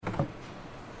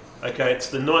Okay, it's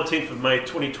the 19th of May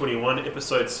 2021,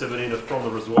 episode 17 of From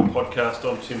the Resort podcast.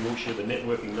 I'm Tim Wilshire, the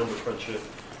networking number cruncher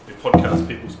who podcast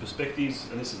people's perspectives,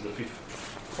 and this is the fifth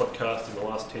podcast in the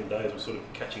last 10 days. We're sort of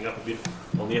catching up a bit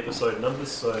on the episode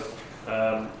numbers. So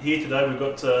here today we've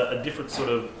got a different sort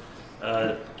of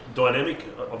dynamic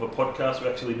of a podcast.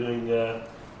 We're actually doing a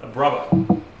brother.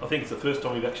 I think it's the first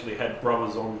time we've actually had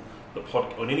brothers on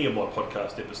on any of my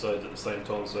podcast episodes at the same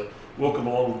time. So welcome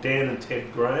along Dan and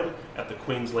Ted Graham at the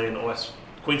Queenstown Ice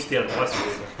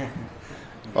Arena.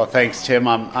 Well, thanks, Tim.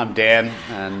 I'm Dan,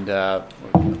 and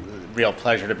real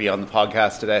pleasure to be on the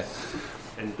podcast today.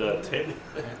 And Ted.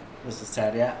 This is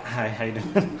Ted. Yeah. Hi. How you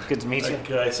doing? Good to meet you.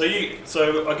 Okay.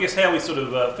 So I guess how we sort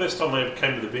of first time I ever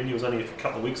came to the venue was only a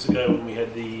couple of weeks ago when we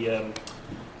had the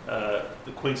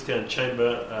Queenstown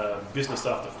Chamber Business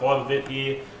After 5 event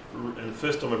here. And the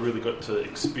first time I really got to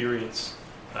experience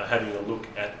having a look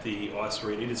at the ice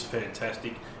arena. It is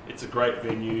fantastic. It's a great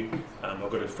venue. I've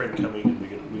got a friend coming, and we're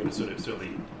going to certainly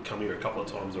come here a couple of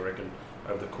times, I reckon,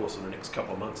 over the course of the next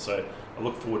couple of months. So I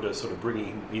look forward to sort of bringing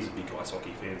him. He's a big ice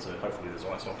hockey fan, so hopefully there's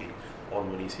ice hockey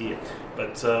on when he's here.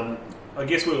 But I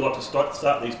guess we would like to start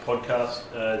these podcasts.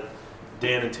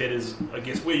 Dan and Ted, is I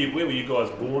guess where were you guys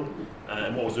born,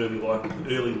 and what was early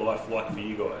life like for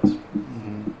you guys?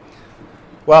 Mm-hmm.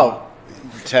 Well,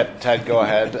 Ted, go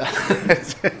ahead.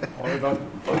 Well, we're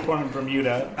both born in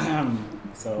Bermuda.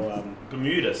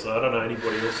 Bermuda, so I don't know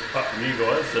anybody else apart from you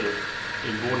guys that have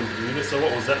been born in Bermuda. So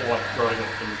what was that like growing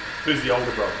up? And who's the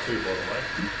older brother too, by the way?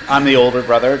 I'm the older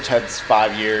brother. Ted's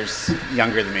 5 years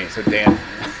younger than me, so Dan.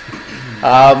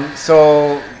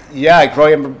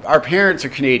 Growing up, our parents are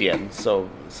Canadian, so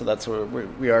that's where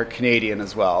we are Canadian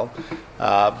as well.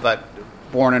 But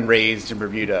born and raised in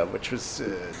Bermuda, which was...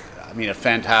 a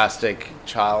fantastic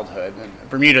childhood. And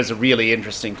Bermuda is a really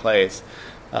interesting place.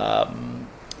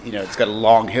 It's got a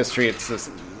long history. It's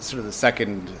sort of the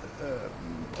second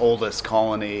oldest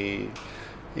colony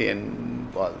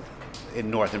in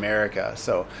North America.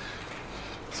 So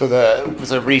it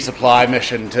was a resupply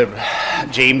mission to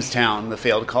Jamestown, the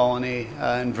failed colony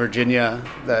in Virginia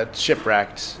that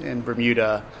shipwrecked in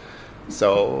Bermuda.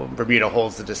 So Bermuda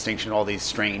holds the distinction of all these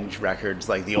strange records,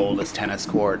 like the oldest tennis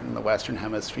court in the Western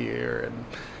Hemisphere,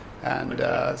 and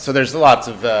so there's lots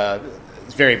of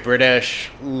it's very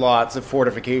British, lots of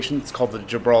fortifications. It's called the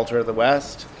Gibraltar of the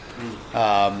West.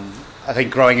 I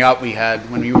think growing up, we had,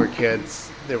 when we were kids,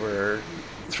 there were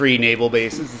 3 naval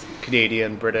bases: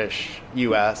 Canadian, British,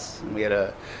 U.S., and we had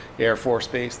a Air Force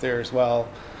base there as well,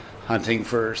 hunting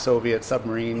for Soviet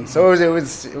submarines. So it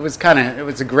was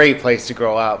a great place to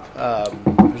grow up.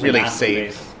 Really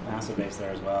safe. NASA base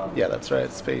there as well. Yeah, that's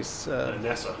right. Space.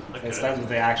 NASA. Okay. It started with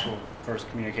the actual first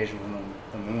communication from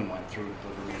the moon went through the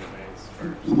Bermuda base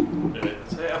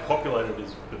first. So how populated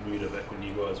is Bermuda back when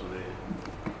you guys were there?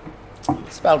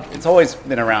 It's always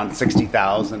been around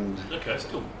 60,000. Okay,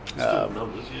 still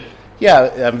numbers, yeah.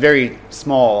 Yeah, a very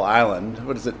small island.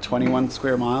 What is it? 21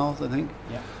 square miles, I think.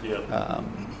 Yeah.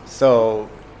 So,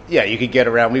 yeah, you could get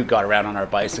around. We got around on our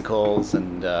bicycles,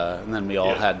 and then we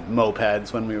all had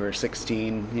mopeds when we were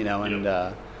 16,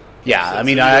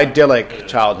 idyllic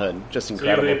childhood, just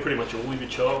incredible. So you were there pretty much all of your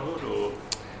childhood, or?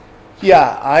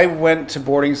 Yeah, I went to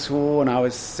boarding school when I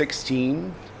was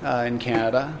 16 in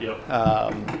Canada. Yep.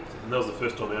 And that was the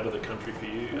first time out of the country for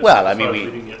you?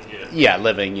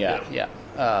 Living.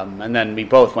 And then we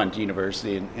both went to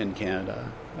university in Canada.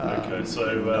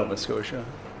 Nova Scotia.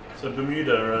 So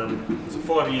Bermuda, it's a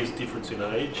 5 years difference in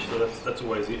age, so that's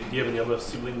always it. Do you have any other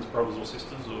siblings, brothers or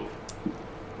sisters? Or?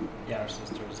 Yeah, our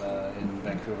sister's in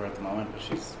Vancouver at the moment, but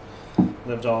she's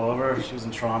lived all over. She was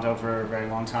in Toronto for a very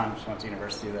long time. She went to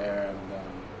university there, and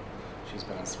she's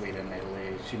been in Sweden,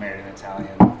 Italy. She married an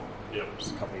Italian. Yep.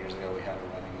 Just a couple of years ago, we had her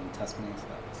wedding in Tuscany, so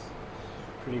that was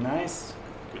pretty nice.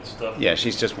 Good stuff. Yeah,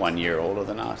 she's just 1 year older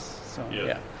than us. So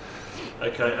yeah.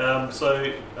 Okay.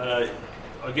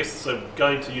 I guess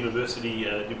going to university,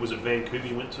 was it Vancouver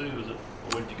you went to? Or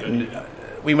where did you go to?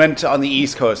 We went on the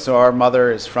East Coast. So our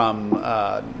mother is from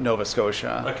Nova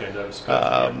Scotia. Okay, Nova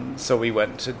Scotia. So we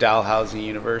went to Dalhousie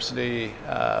University,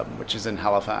 which is in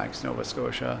Halifax, Nova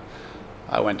Scotia.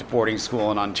 I went to boarding school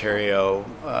in Ontario,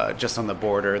 just on the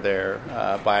border there,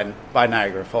 by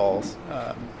Niagara Falls,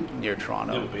 near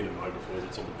Toronto. Never been to Niagara Falls.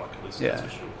 It's on the bucket list. Yeah, that's for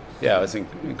sure. Yeah, it was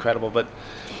incredible. But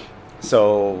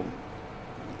so.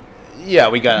 Yeah,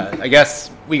 we got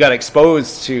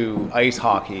exposed to ice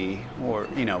hockey,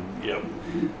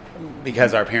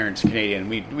 because our parents are Canadian.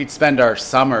 We'd spend our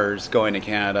summers going to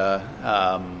Canada,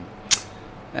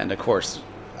 and of course,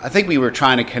 I think we were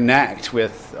trying to connect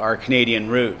with our Canadian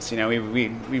roots. We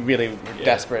really were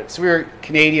desperate. So we were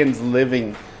Canadians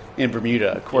living in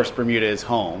Bermuda. Of course, Bermuda is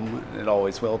home, and it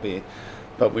always will be.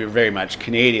 But we were very much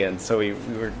Canadian, so we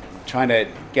were trying to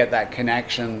get that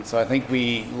connection. So I think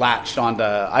we latched onto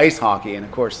ice hockey, and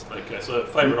of course, Okay, so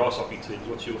favourite ice hockey teams.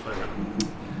 What's your favourite?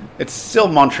 it's still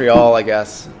Montreal, I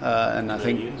guess. And I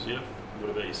think Canadians, yeah.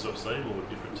 What about yourself, same or a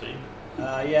different team?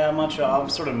 Yeah, Montreal.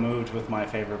 I've sort of moved with my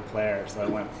favorite player, so I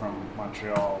went from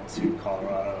Montreal to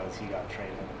Colorado as he got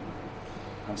traded.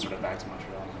 I'm sort of back to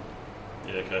Montreal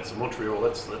now. Yeah, okay. So Montreal,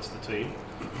 that's the team.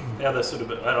 How they sort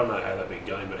of, I don't know how they've been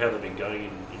going, but how they've been going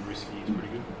in recent years,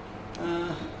 pretty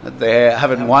good. they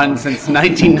haven't won since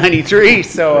 1993.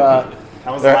 So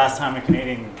That was the last time a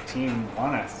Canadian team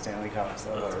won a Stanley Cup,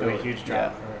 so it's been a huge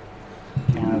drop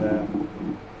for Canada,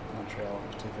 Montreal in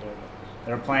particular.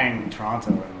 They're playing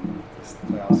Toronto in this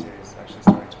playoff series, actually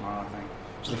starting tomorrow, I think.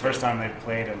 Which is the first time they've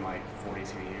played in like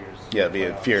 42 years. yeah, it'd be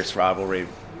a fierce rivalry,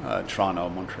 Toronto,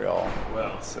 Montreal.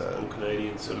 Wow. It's, all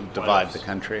Canadians sort of divide playoffs. the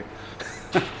country.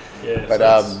 Yeah,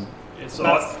 But, so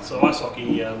ice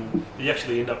hockey, did you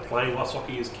actually end up playing ice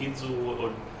hockey as kids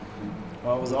or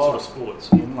Well, it was what all sort of sports?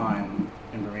 inline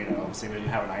in Bermuda. Obviously, we didn't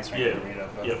have an ice rink Yeah. in Bermuda,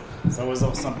 but Yep. so it was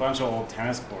a bunch of old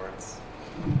tennis courts.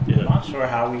 I'm Yeah. not sure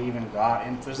how we even got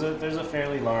in. There's a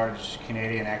fairly large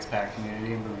Canadian expat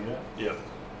community in Bermuda, Yeah.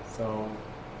 so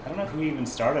I don't know who even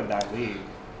started that league.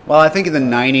 Well, I think in the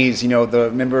 90s,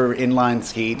 remember inline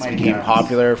skates Mighty became Ducks.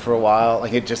 popular for a while.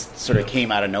 Like it just sort of Yeah.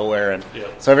 came out of nowhere. And Yeah.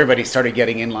 so everybody started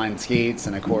getting inline skates.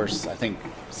 And of course, I think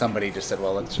somebody just said,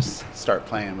 well, let's just start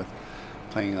playing,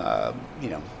 Anyways, ball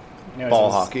it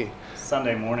was hockey.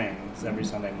 Sunday mornings, every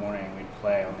Sunday morning, we'd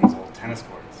play on these old tennis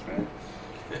courts,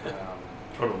 right?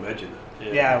 Trying to imagine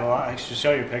that. Yeah, well, I should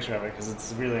show you a picture of it because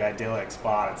it's a really idyllic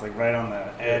spot. It's like right on the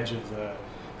edge of the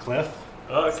cliff.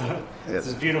 Oh, okay. So Yes. it's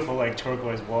this beautiful like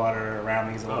turquoise water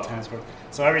around these old Oh. tennis courts.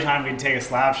 So every time we'd take a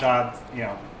slap shot,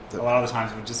 a lot of the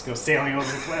times we'd just go sailing over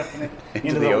the cliff and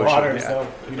into the the ocean, water. yeah. So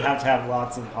we'd have to have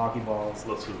lots of hockey balls.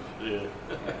 Lots of,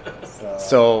 yeah.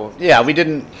 So, yeah, we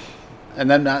didn't. And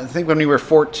then I think when we were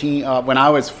 14, when I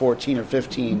was 14 or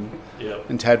 15, Yeah.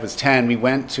 and Ted was 10, we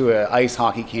went to an ice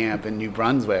hockey camp in New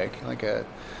Brunswick, like a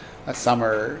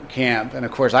summer camp. And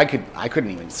of course, I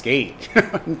couldn't even skate.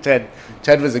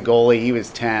 Ted was a goalie. He was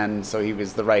 10, so he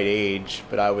was the right age.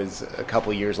 But I was a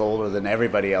couple years older than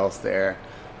everybody else there,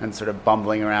 and sort of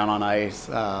bumbling around on ice.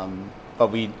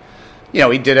 But we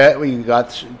did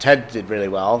it. Ted did really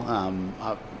well.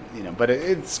 But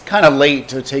it's kind of late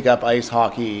to take up ice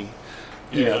hockey.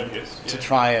 I guess. To Yeah.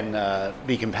 try and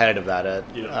be competitive at it.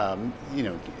 Yeah.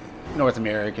 North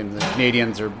Americans and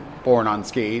Canadians are born on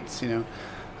skates,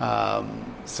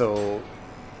 so,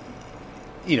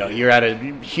 you're at a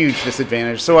huge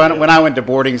disadvantage. So when I went to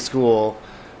boarding school,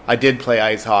 I did play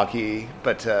ice hockey,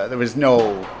 but there was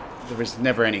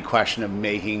never any question of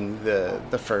making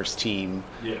the first team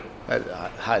Yeah. at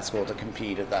high school to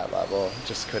compete at that level.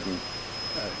 Just couldn't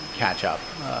catch up.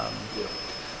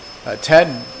 Yeah.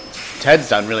 Ted's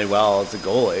done really well as a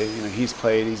goalie.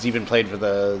 He's even played for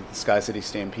the Sky City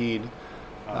Stampede.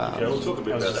 Okay, we'll talk a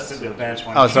bit I was about just that. sitting on the bench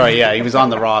one Oh, game. sorry, yeah, he was on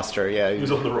the roster. Yeah, He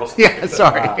was on the roster. Yeah,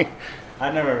 sorry. I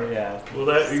never, yeah. Well,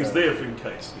 he was So- there in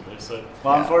case, so.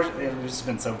 Well, Yeah. unfortunately, we've just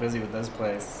been so busy with this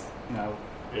place. Yeah.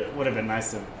 It would have been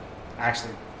nice to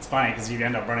actually. It's funny because you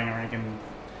end up running a rink and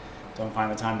don't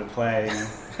find the time to play,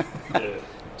 Yeah.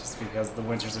 just because the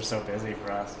winters are so busy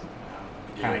for us.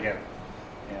 Kind of Yeah. get,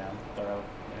 but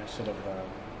I should have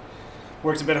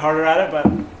worked a bit harder at it. But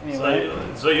anyway,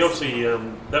 So you obviously,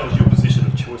 that was your position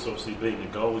of choice, obviously being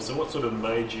a goalie. So what sort of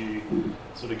made you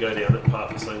sort of go down that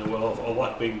path of saying, well, I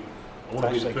want to be the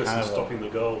actually person kind of stopping the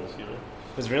goals, it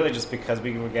was really just because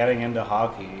we were getting into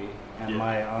hockey, and Yeah.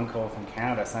 my uncle from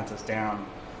Canada sent us down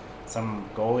some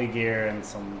goalie gear and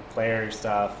some player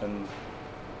stuff, and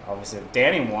obviously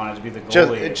Danny wanted to be the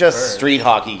goalie. at Just first. street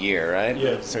hockey gear, right?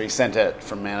 Yeah. So he sent it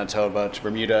from Manitoba to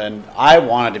Bermuda, and I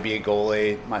wanted to be a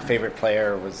goalie. My favorite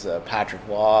player was Patrick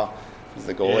Waugh. He was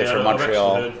the goalie for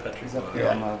Montreal. I've actually heard Patrick He's up Waugh. here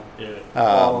on the Yeah.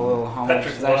 all little homies.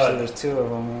 Patrick Actually, Waugh. there's two of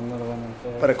them. One little one right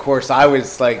there. But of course, I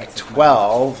was like That's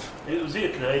 12. It was he a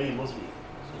Canadian, wasn't he?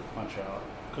 Montreal.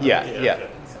 Yeah. Okay.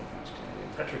 So French Canadian.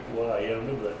 Patrick Waugh, yeah, I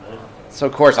remember that name. So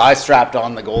of course, I strapped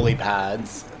on the goalie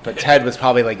pads, but Ted was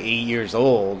probably like 8 years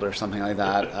old or something like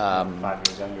that. 5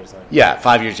 years younger, so. Yeah,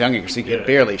 5 years younger, so he could Yeah.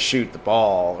 barely shoot the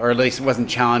ball, or at least it wasn't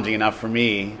challenging enough for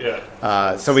me.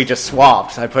 Yeah. So we just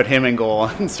swapped. I put him in goal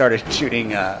and started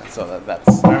shooting. So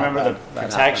that's. I remember the that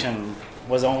protection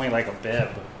was only like a bib,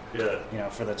 Yeah.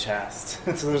 for the chest.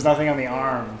 So there's nothing on the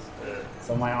arms. Yeah.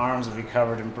 So my arms would be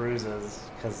covered in bruises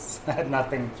because I had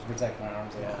nothing to protect my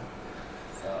arms at all.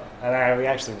 So, and we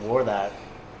actually wore that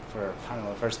for, I don't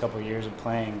know, the first couple of years of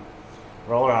playing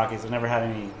roller hockey. So I never had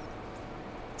any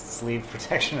sleeve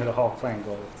protection at all playing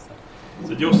golf. So.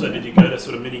 So did you go to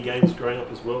sort of mini games growing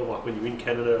up as well? Like when you were in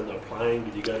Canada and they were playing,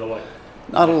 did you go to like...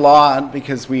 Not a lot,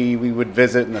 because we would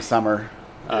visit in the summer,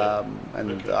 Yeah.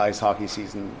 and Okay. the ice hockey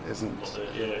season isn't.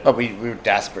 Yeah. But we were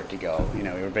desperate to go. We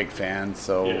were big fans.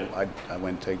 So Yeah. I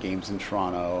went to games in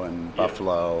Toronto and Yeah.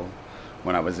 Buffalo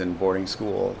when I was in boarding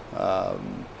school.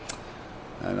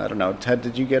 And I don't know, Ted,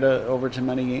 did you get over to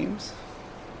many games?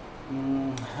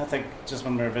 I think just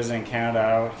when we were visiting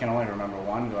Canada, I can only remember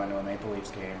one going to a Maple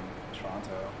Leafs game in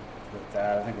Toronto. With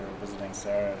that, I think we were visiting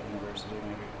Sarah at university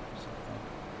maybe or something.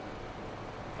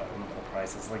 But I remember the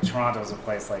prices. Like Toronto's a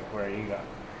place like where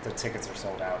the tickets are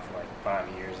sold out for like 5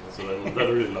 years. So they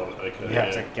really love it. Okay. You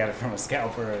have to get it from a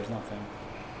scalper or something.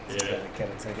 Yeah. To get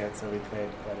a ticket, so we paid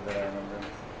quite a bit, I remember.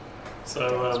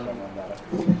 So, About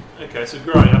it. okay, so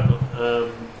growing up,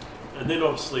 and then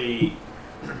obviously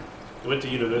you went to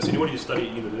university. What did you study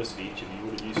at university, each of you?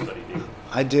 What did you study there?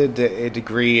 I did a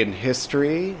degree in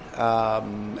history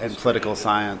and political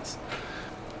science.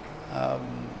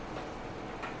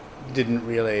 Didn't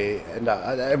really. And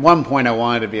at one point, I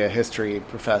wanted to be a history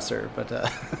professor, but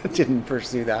didn't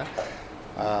pursue that.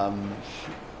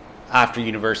 After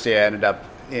university, I ended up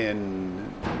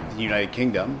in the United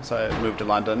Kingdom, so I moved to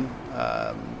London.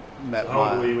 Met How old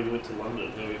my, were you when you went to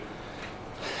London?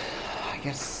 I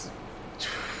guess,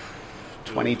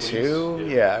 Early 22. 20s?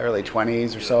 Yeah, early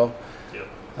 20s or so.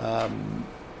 Yeah.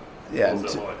 Yeah. What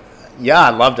was that like? Yeah, I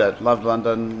loved it. Loved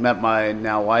London. Met my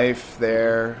now wife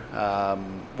there.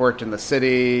 Worked in the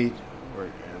city,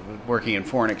 working in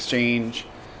foreign exchange.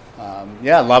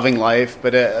 Loving life.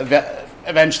 But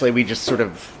eventually, we just sort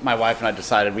of, my wife and I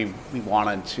decided we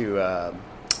wanted to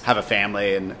have a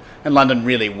family, and London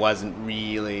really wasn't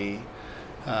really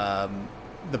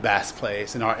the best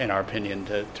place in our opinion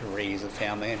to raise a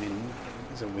family. I mean,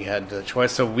 so we had the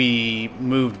choice. So we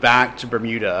moved back to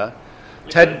Bermuda.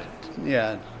 Okay. Ted,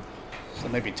 yeah. So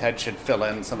maybe Ted should fill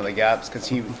in some of the gaps because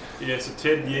he So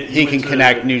Ted, he can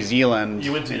connect New Zealand.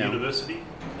 You went to know. university?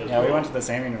 as Yeah, we well? went to the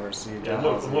same university. Yeah,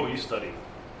 Dalhousie. what were you studying?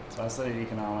 So I studied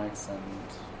economics and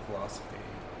philosophy.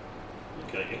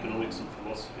 Okay, economics and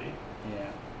philosophy.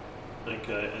 Yeah.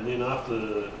 Okay, and then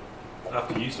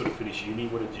after you sort of finished uni,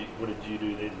 what did you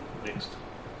do then next?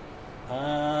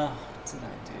 What did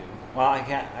I do? Well,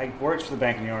 I worked for the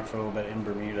Bank of New York for a little bit in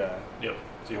Bermuda. Yep.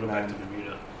 So you And went back to then-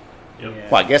 Bermuda. Yep. Yeah.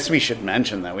 Well, I guess we should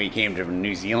mention that we came to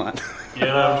New Zealand. Yeah,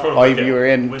 no, I'm trying to Oh, work you out were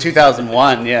in when-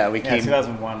 2001. Yeah, we Yeah, came.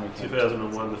 2001 we came.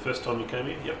 2001, the first time you came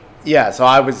here. Yep. Yeah, so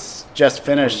I was just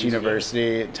finished 20 years ago.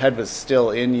 university. Ted was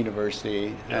still in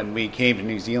university, Yeah. and we came to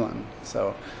New Zealand.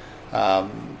 So,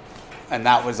 and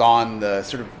that was on the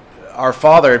sort of. Our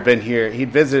father had been here.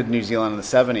 He'd visited New Zealand in the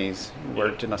 70s. He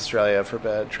worked in Australia for a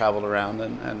bit, traveled around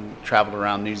and traveled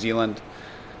around New Zealand.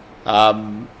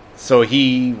 So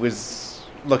he was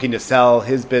looking to sell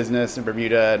his business in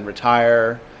Bermuda and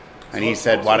retire. And he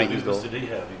said, "Why don't you go?" What did he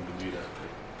have in Bermuda?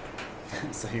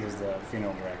 So he was the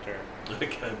funeral director.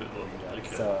 Okay, but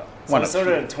okay. So One it of was sort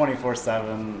of few. a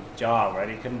 24/7 job, right?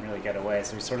 He couldn't really get away,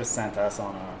 so he sort of sent us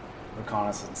on a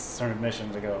reconnaissance sort of mission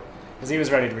to go, because he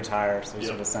was ready to retire. So he Yep.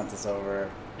 sort of sent us over,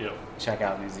 Yep. check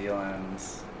out New Zealand,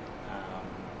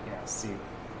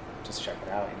 just check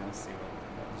it out, see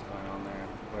what was going on there,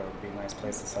 where would be a nice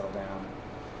place to settle down.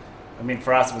 I mean,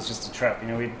 for us, it was just a trip.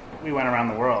 We went around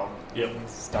the world. Yep. We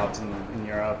stopped in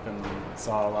Europe and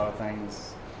saw a lot of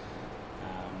things.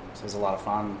 So it was a lot of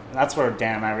fun. And that's where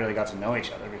Dan and I really got to know each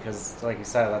other because, like you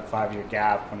said, that 5-year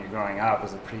gap when you're growing up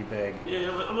is a pretty big. Yeah,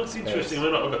 I mean, it's interesting. I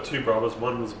mean, I've got two brothers.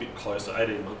 One was a bit closer,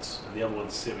 18 months, and the other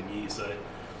one's 7 years. So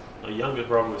my younger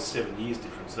brother was 7 years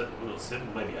difference. That well, 7,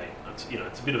 maybe 8. It's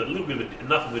it's a little bit of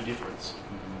enough of a difference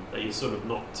that you're sort of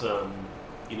not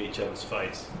in each other's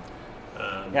face.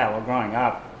 Yeah, well, growing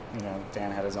up,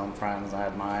 Dan had his own friends, I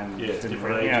had mine. Yeah, Didn't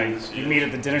different really- ages, You yeah. meet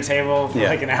at the dinner table for Yeah.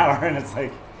 like an hour, and it's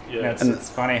like, Yeah. it's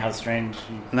funny how strange.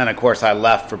 And then, of course, I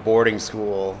left for boarding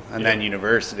school and then Yeah.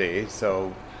 university.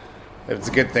 So it was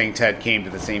a good thing Ted came to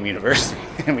the same university.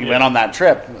 And we Yeah. went on that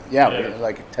trip. Yeah, Yeah.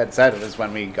 like Ted said, it was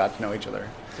when we got to know each other.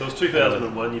 So it was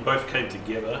 2001. You both came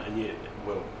together, and you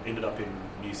ended up in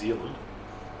New Zealand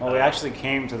Well, we actually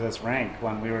came to this rink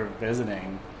when we were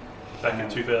visiting. back in Yeah.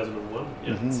 2001.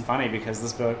 Yeah. Mm-hmm. It's funny because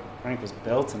this rink was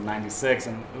built in '96,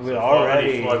 and we So were only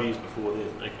already 5 years before then.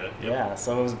 Okay. Yep. Yeah,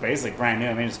 so it was basically brand new.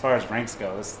 I mean, as far as rinks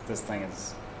go, this thing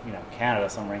is, Canada.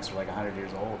 Some rinks are like 100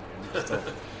 years old.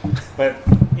 But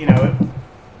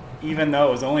even though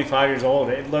it was only 5 years old,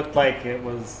 it looked like it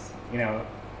was.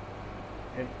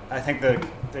 I think the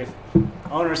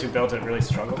owners who built it really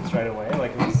struggled right away.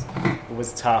 Like it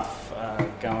was tough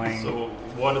going. So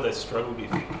Why did they struggle? Do you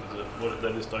think? What did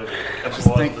they just don't? I just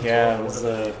think, it was.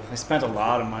 They spent a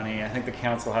lot of money. I think the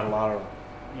council had a lot of,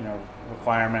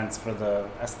 requirements for the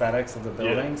aesthetics of the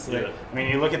building. So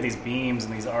you look at these beams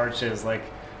and these arches. Like,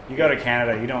 you go to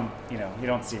Canada, you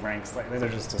don't see rinks. Like, they're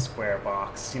just a square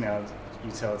box.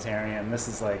 Utilitarian. This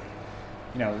is like,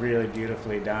 really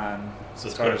beautifully done. So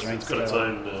it's got its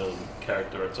own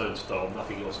character, its own style.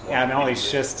 Nothing else. Yeah, and all these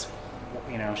schists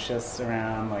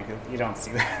around, like, you don't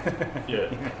see that.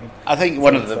 Yeah. I think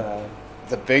one of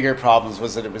the bigger problems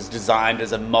was that it was designed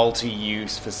as a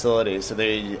multi-use facility. So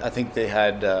I think they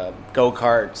had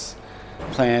go-karts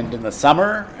planned in the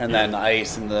summer and then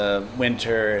ice in the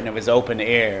winter, and it was open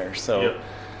air. So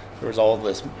there was all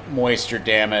this moisture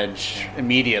damage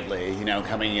immediately,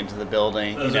 coming into the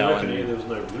building. There was no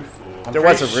roof. There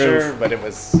was a roof, but there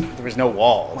was no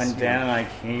walls. When Dan and I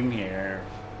came here,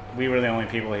 we were the only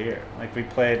people here. Like, we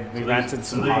rented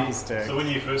some hockey sticks. So when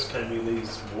you first came here,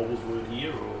 these walls were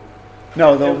here, or?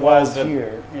 No, the walls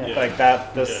here. Yeah. Like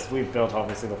that. We built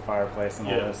obviously the fireplace and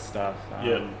all this stuff.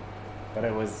 But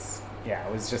it was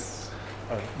just.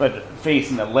 But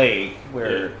facing the lake,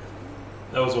 where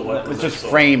that was all. It was just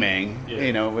framing.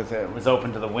 It was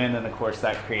open to the wind, and of course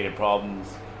that created problems.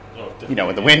 Oh,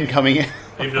 with the wind coming in.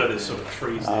 Even though there's sort of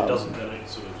trees, there doesn't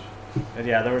sort of. But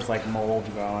there was like mold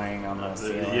growing on the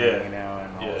ceiling, and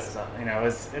all this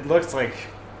stuff. It looks like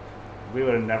we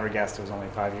would have never guessed it was only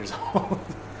 5 years old.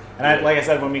 And like I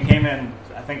said, when we came in,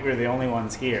 I think we were the only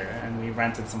ones here, and we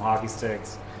rented some hockey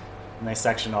sticks, and they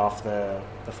sectioned off the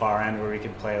far end where we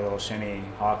could play a little shinny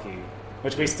hockey,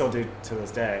 which we still do to this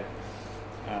day.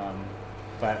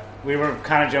 But we were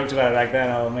kind of joked about it back then.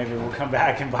 Oh, maybe we'll come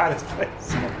back and buy this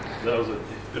place. That was a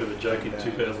bit of a joke in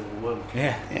 2001.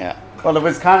 Yeah. Well, it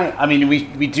was kind of. I mean,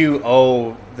 we do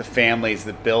owe the families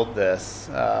that built this.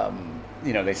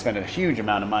 They spent a huge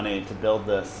amount of money to build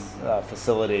this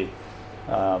facility,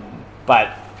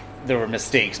 but there were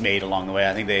mistakes made along the way.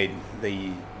 I think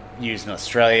they used an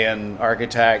Australian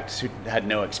architect who had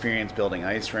no experience building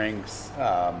ice rinks.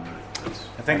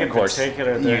 I think in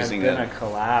particular there had been a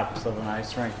collapse of an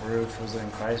ice rink roof. Was it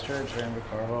in Christchurch or in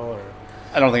Invercargill? Or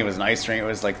I don't think it was an ice rink. It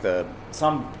was like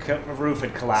some roof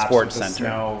had collapsed sports with the center.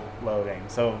 Snow loading.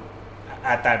 So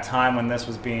at that time when this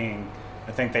was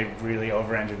I think they really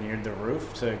over-engineered the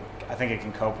roof to. I think it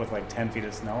can cope with like 10 feet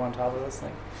of snow on top of this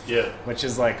thing. Yeah. Which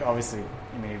is like, obviously,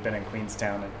 you've been in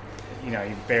Queenstown and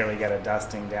you barely get a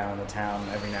dusting down in the town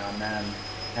every now and then,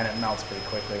 and it melts pretty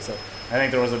quickly. So I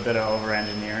think there was a bit of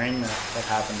over-engineering that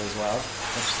happened as well.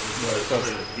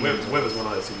 Weather's one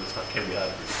of those things that can be hard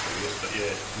to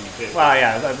predict, but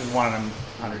Well, that was one of them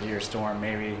 100-year storm,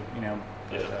 maybe,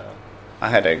 But, I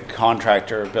had a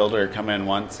contractor builder come in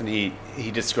once, and he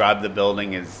described the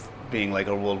building as being like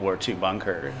a World War II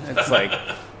bunker. It's like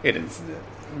it is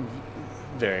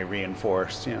very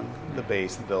reinforced, the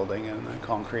base of the building and the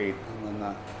concrete and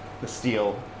then the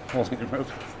steel holding the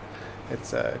roof.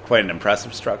 It's quite an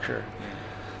impressive structure.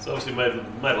 So obviously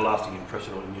made a lasting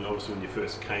impression on you, obviously when you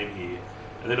first came here,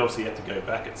 and then obviously you had to go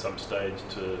back at some stage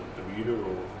to Bermuda,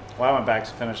 or? Well, I went back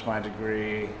to finish my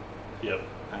degree. Yep.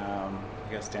 I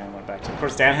guess Dan went back to. Of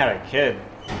course, Dan had a kid,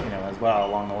 as well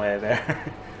along the way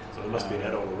there. So it must be an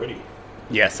adult already.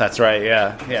 Yes, that's right.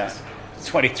 Yeah.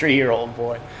 23-year-old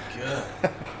boy. God.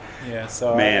 Yeah.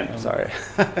 So sorry.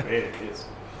 It is.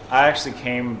 I actually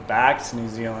came back to New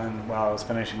Zealand while I was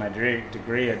finishing my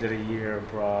degree. I did a year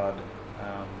abroad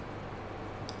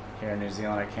here in New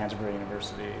Zealand at Canterbury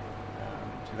University,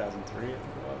 2003, I think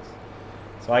it was.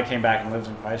 So I came back and lived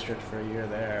in Christchurch for a year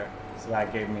there. So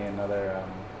that gave me another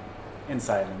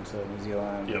insight into New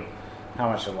Zealand, how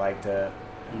much I liked it.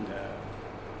 And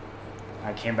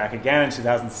I came back again in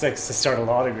 2006 to start a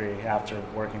law degree after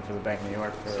working for the Bank of New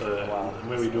York for a while.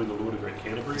 Where were you doing the law degree?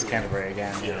 Canterbury? It's Canterbury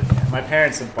again. Yeah. My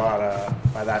parents had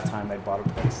by that time they'd bought a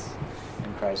place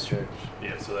in Christchurch.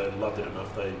 Yeah, so they loved it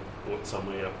enough they bought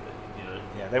somewhere up there,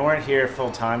 Yeah, they weren't here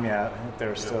full time yet. I think they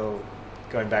were still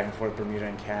going back and forth Bermuda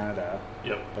and Canada.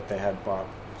 Yep. But they had bought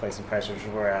a place in Christchurch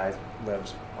where I lived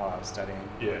while I was studying.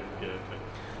 Yeah, okay.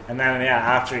 And then,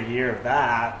 after a year of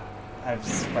that, I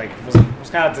was was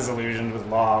kind of disillusioned with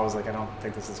law. I was like, I don't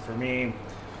think this is for me.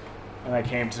 And I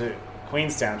came to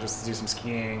Queenstown just to do some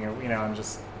skiing, and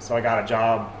just so I got a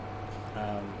job.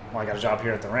 I got a job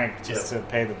here at the rink just to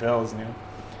pay the bills,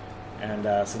 And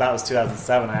so that was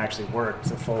 2007. I actually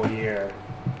worked a full year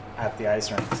at the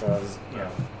ice rink, so I was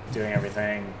doing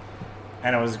everything,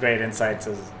 and it was great insight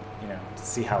to to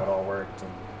see how it all worked.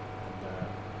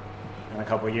 And a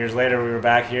couple of years later, we were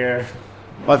back here.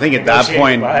 Well, I think at that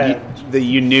point,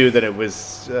 you knew that it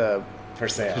was for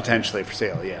sale. potentially for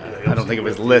sale. Yeah, Yeah, I don't think it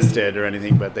was obviously with listed or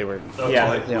anything, but they were.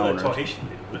 Yeah, the owners. Tahitian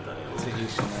people, weren't they?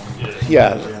 Tahitian,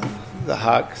 Yeah. Yeah, the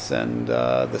Hucks and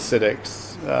the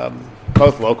Siddics,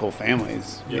 both local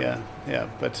families. Yeah. Yeah.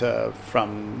 But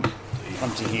from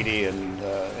Tahiti and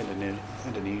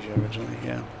Indonesia originally.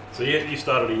 Yeah. So you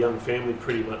started a young family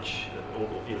pretty much,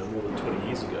 more than 20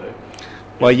 years ago.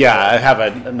 Well, yeah, I have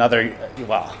another.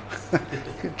 Well,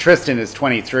 Tristan is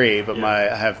 23, but Yeah.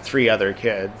 I have 3 other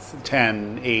kids: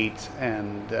 10, 8,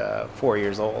 and 4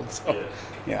 years old. So,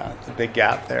 yeah, it's a big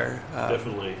gap there.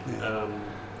 Definitely. Yeah.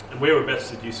 And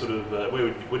whereabouts did you sort of?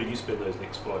 Where did you spend those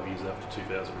next 5 years after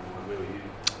 2001? Where were you?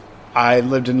 I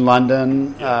lived in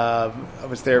London. Yeah. I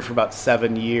was there for about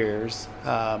 7 years.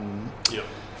 Yep.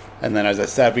 And then, as I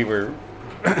said, we were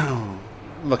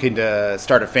looking to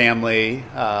start a family,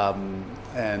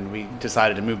 and we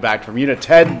decided to move back to Bermuda.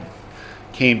 Ted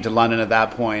came to London at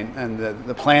that point, and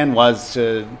the plan was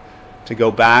to go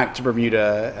back to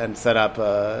Bermuda and set up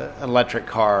an electric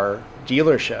car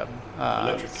dealership.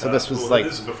 So this was like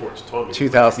this is before its time.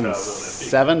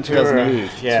 2007,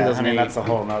 2008. Yeah, 2008. that's a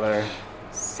whole nother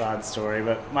sad story.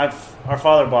 But our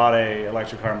father bought a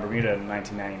electric car in Bermuda in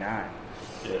 1999.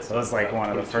 Yeah, So it was like one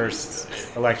of the 22 first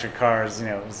years electric cars.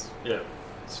 Yeah.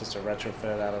 It's just a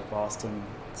retrofit out of Boston.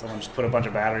 Someone just put a bunch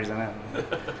of batteries in it.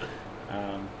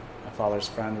 And, my father's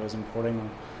friend was importing them.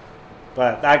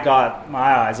 But that got my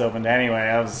eyes opened anyway.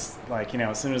 I was like,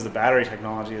 as soon as the battery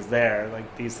technology is there,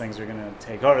 like these things are going to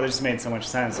take over. They just made so much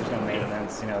sense. There's no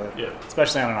maintenance, Yeah.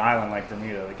 especially on an island like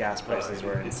Bermuda. The gas prices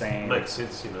were insane. It makes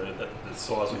sense, that the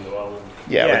size of the island. with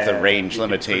the yeah. range You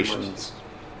could pretty much limitations.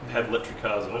 have electric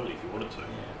cars only if you wanted to.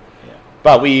 Yeah.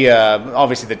 But we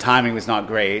obviously the timing was not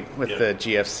great with Yeah. the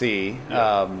GFC.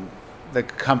 Yeah. The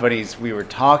companies we were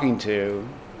talking to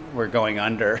were going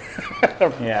under.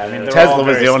 Yeah, I mean, they're Tesla all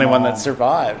was very the only one small. that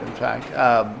survived. In fact,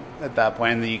 at that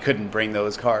point, and you couldn't bring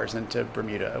those cars into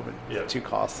Bermuda. It was Yeah. too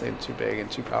costly, and too big, and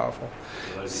too powerful.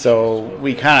 Yeah, those So issues as well.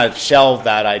 we kind of shelved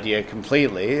that idea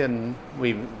completely, and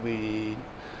we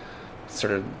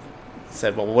sort of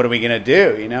said, "Well, what are we going to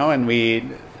do?" And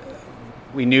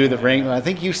we knew the rink. I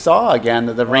think you saw again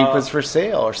that the rink Well, was for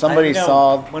sale, or somebody I know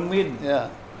saw. when we Yeah,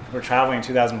 were traveling in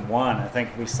 2001. I think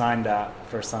we signed up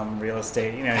for some real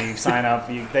estate. You sign up,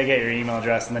 they get your email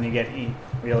address, and then you get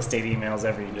real estate emails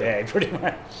every day, pretty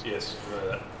much. Yes, I know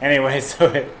that. Anyway, so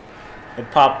it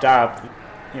popped up.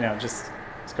 Just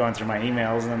going through my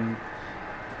emails, and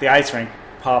the ice rink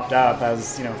popped up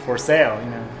as for sale.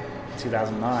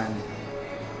 2009.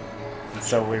 And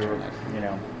so we were,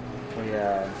 we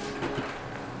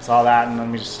saw that, and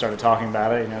then we just started talking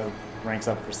about it. Rink's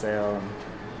up for sale, and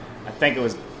I think it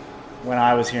was when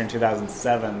I was here in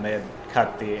 2007. They had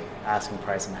cut the asking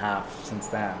price in half since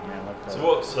then.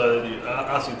 So the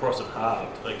asking price had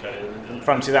halved. Okay. And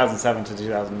From 2007 to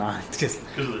 2009, because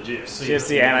because of the GFC.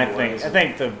 GFC, and I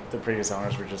think the previous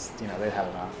owners were just they'd had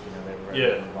enough. They were ready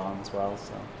to move on as well.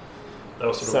 So They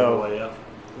were sort of on the way out.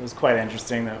 it was quite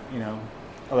interesting that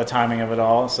the timing of it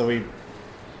all. So we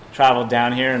traveled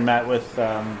down here and met with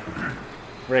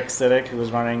Rick Siddick, who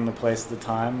was running the place at the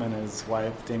time, and his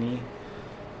wife Dinny.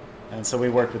 And so we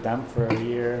worked with them for a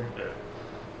year. Yeah.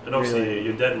 And obviously, Really?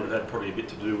 your dad would have had probably a bit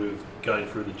to do with going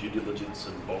through the due diligence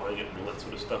and buying it and all that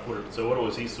sort of stuff. So, what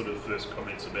was his sort of first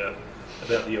comments about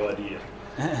the idea?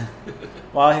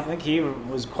 Well, I think he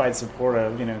was quite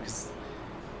supportive, because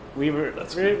we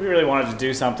really wanted to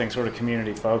do something sort of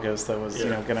community focused that was,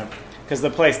 Yeah. because the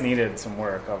place needed some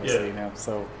work, obviously, Yeah.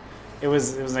 So it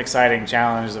was an exciting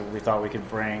challenge that we thought we could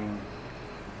bring,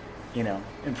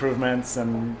 improvements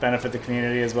and benefit the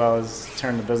community as well as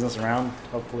turn the business around,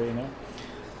 hopefully,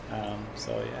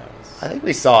 So yeah, it was, I think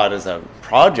we saw it as a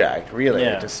project, really,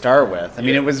 Yeah. to start with. I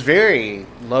mean, Yeah. it was very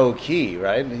low key,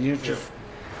 right? And you just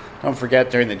don't forget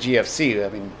during the GFC. I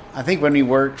mean, I think when we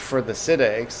worked for the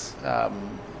Siddics,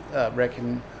 Rick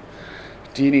and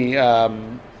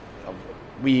Deanie,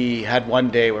 we had one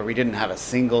day where we didn't have a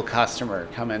single customer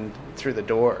come in through the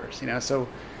doors. So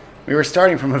we were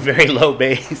starting from a very low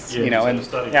base. So and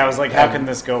starting I was like, how can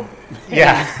this go?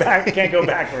 Yeah. Can't go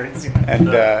backwards. And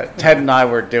Ted and I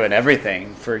were doing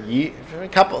everything for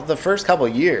the first couple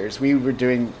of years. We were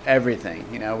doing everything.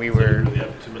 We So you were. didn't really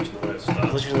have too much in the way of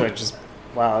stuff. Literally, just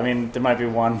wow. I mean, there might be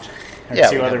one or Yeah,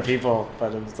 two we other have- people,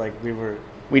 but it was like we were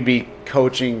We'd be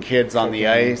coaching kids on the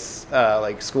Cooking. ice,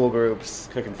 like school groups.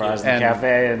 cooking fries in And the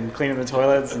cafe and cleaning the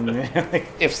toilets, and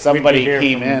If somebody We'd be here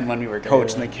came from in when we were day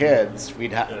coaching one. the kids,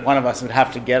 one of us would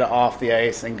have to get off the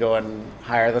ice and go and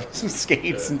hire them some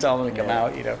skates Yeah. and tell them to come Yeah.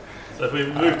 out. So if we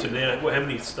move to now, how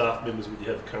many staff members would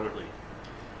you have currently?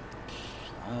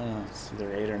 It's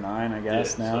either 8 or 9, I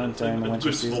guess, Yeah, now so it's during the a winter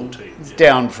good small season. team. It's yeah.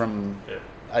 down from, Yeah.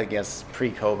 I guess,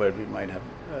 pre-COVID, we might have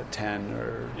 10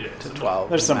 or Yeah, to so 12.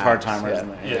 There's some max, part-timers yeah. in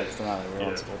there. Yeah. It's not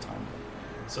everyone's Yeah. full-time.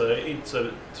 So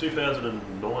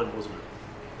 2009, wasn't it? Was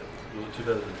it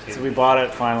 2010? So we bought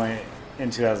it finally in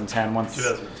 2010 once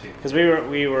 2010. because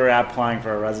we were applying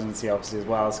for a residency obviously as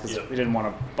well because Yep. we didn't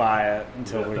want to buy it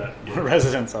until we Yeah. were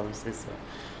residents obviously.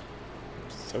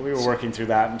 So we were working through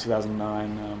that in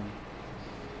 2009.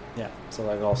 So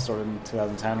that all started in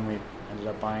 2010 and we ended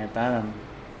up buying it then. And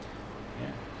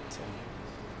so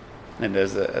And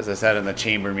as I said in the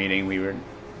chamber meeting, we were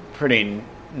pretty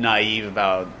naive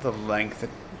about the length of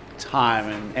time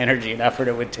and energy and effort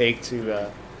it would take to.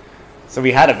 So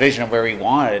we had a vision of where we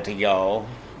wanted it to go,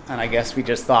 and I guess we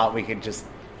just thought we could just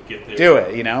Get there. do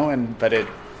it, but it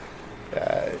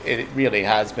really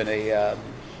has been a. I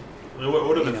mean,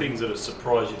 what are the things that have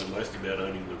surprised you the most about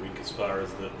owning the rink as far as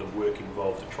the work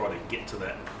involved to try to get to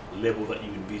that level that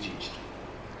you envisaged?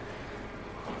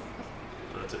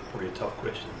 That's probably a tough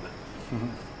question, isn't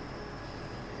it?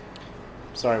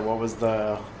 sorry, what was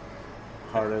the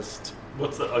hardest?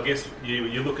 I guess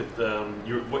you look at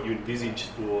what you envisaged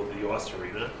for the ice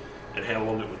arena and how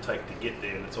long it would take to get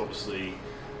there, and it's obviously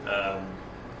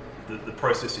the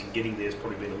process in getting there has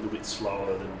probably been a little bit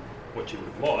slower than what you would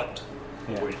have liked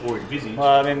or envisaged.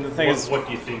 Well, I mean, the thing is, what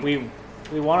do you think?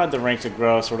 We wanted the rink to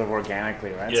grow sort of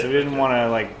organically, right? Yeah, So we didn't want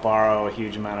to borrow a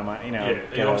huge amount of money,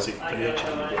 yeah, obviously financially, it's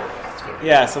got to be.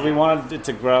 Yeah, so we wanted it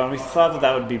to grow, and we thought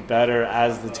that would be better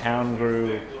as the town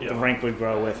grew. Yeah. The rink would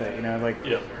grow with it,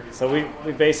 Yeah. So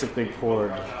we basically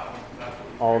poured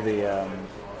all the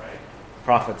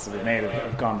profits that we made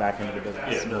have gone back into the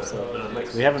business. Yeah, no, So no, it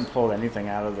makes we haven't pulled anything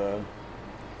out of the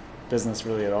business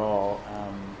really at all.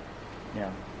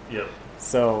 Yeah.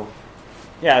 So,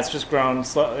 yeah, it's just grown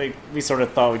slowly. We sort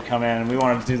of thought we'd come in and we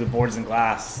wanted to do the boards and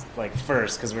glass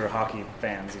first because we were hockey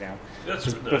fans, That's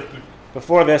Just good.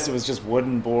 Before this, it was just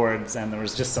wooden boards and there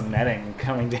was just some netting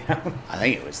coming down. I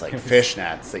think it was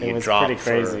fishnets that it you was drop pretty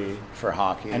crazy. for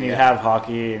hockey. And you'd have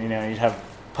hockey and, you'd have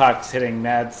pucks hitting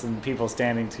nets and people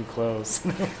standing too close.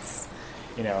 It's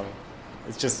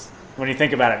just, when you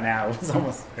think about it now, it's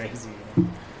almost crazy.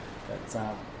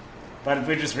 But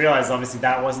we just realized, obviously,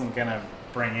 that wasn't going to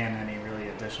bring in any really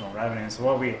additional revenue. So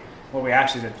what we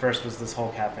actually did first was this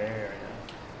whole cafe area.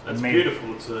 That's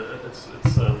beautiful. It's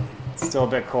It's still a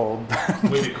bit cold.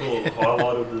 what do you call it? The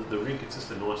highlight of the rink. It's just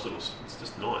a nice little. It's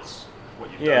just nice what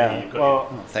you've done Yeah, here. You've got well,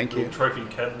 your thank little you. trophy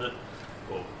cabinet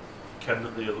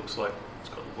there. Looks like it's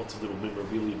got lots of little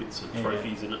memorabilia bits and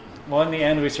trophies in it. Well, in the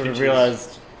end, we sort of Pictures.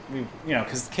 realized,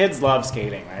 because kids love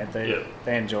skating, right? They Yeah.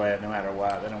 enjoy it no matter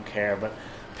what. They don't care. But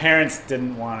parents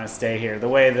didn't want to stay here. The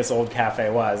way this old cafe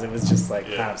was, it was just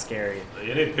kind of scary.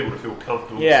 You need people to feel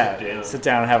comfortable. Yeah, sit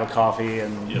down. and have a coffee,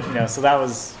 and Yeah. so that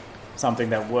was something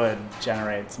that would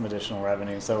generate some additional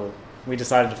revenue. So we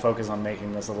decided to focus on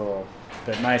making this a little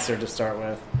bit nicer to start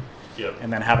with, Yep.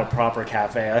 and then have a proper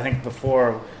cafe. I think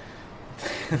before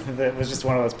it was just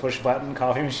one of those push button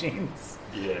coffee machines,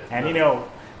 Yeah. and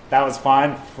that was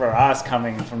fine for us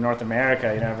coming from North America.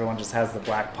 Everyone just has the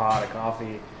black pot of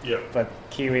coffee. Yeah. But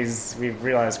Kiwis, we've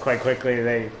realized quite quickly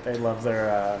they love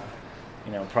their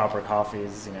proper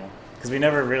coffees, because we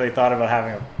never really thought about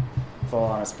having a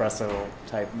full-on espresso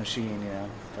type machine,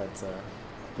 but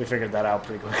we figured that out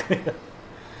pretty quickly.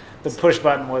 The push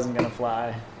button wasn't going to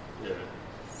fly. Yeah.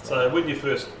 So when you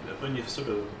sort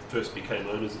of first became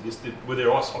owners of this, were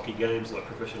there ice hockey games, like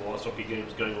professional ice hockey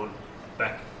games, going on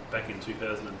back in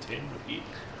 2010?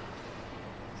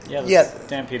 Yeah, Yeah.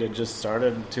 Stampede had just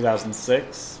started in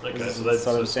 2006. Okay, This so is the that's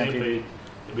start so of Stampede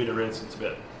had been around since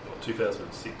about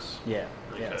 2006. Yeah,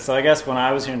 yeah. Okay. So I guess when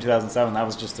I was here in 2007, that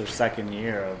was just their second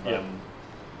year of Yeah.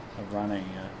 of running.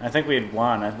 I think we had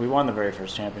won. We won the very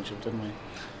first championship, didn't we?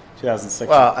 2006.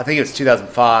 Well, I think it was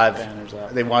 2005. Banners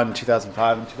up. They won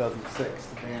 2005 and 2006.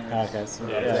 The banners. Okay, so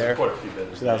Yeah, yeah, there's quite a few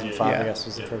better. 2005, Yeah. I guess,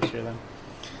 was the Yeah. first year then.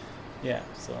 Yeah,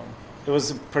 so it was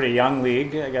a pretty young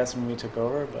league, I guess, when we took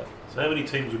over. But So how many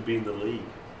teams would be in the league?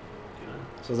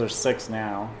 so there's 6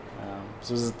 now.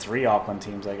 So there's 3 Auckland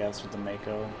teams, I guess, with the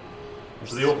Mako.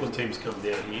 So the Auckland teams come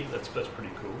down here. That's pretty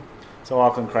cool. So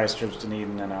Auckland, Christchurch,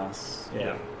 Dunedin, and us.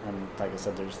 Yeah. And like I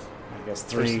said, there's, I guess,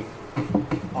 3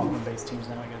 Auckland-based teams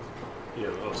now, I guess. Yeah,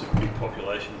 obviously big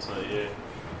population. So yeah.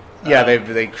 Yeah,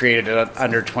 they created an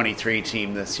under 23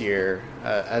 team this year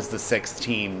as the 6th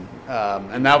team,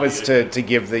 and that was to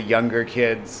give the younger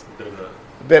kids Bit of a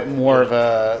a bit more of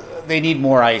a. They need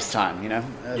more ice time,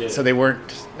 Yeah. So they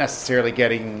weren't necessarily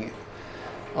getting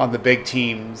on the big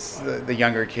teams, the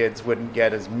younger kids wouldn't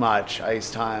get as much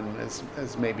ice time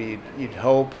as maybe you'd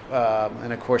hope.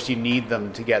 And of course, you need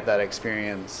them to get that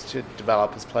experience to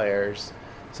develop as players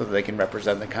so that they can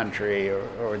represent the country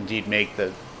or indeed make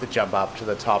the jump up to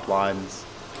the top lines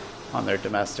on their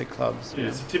domestic clubs.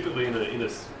 Yeah, so typically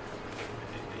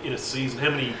in a season, how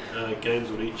many games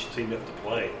would each team have to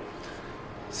play?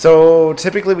 So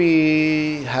typically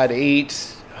we had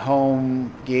 8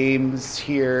 home games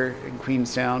here in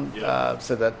Queenstown,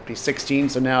 so that'd be 16.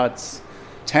 So now it's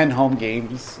 10 home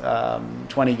games,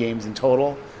 20 games in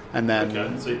total, and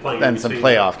then So you're playing then every some team-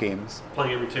 playoff games.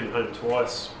 Playing every team at home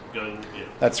twice, going,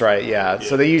 That's right, yeah.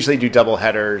 So they usually do double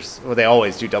headers. Well, they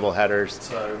always do double headers.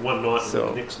 So one night So- and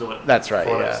then the next night. That's right,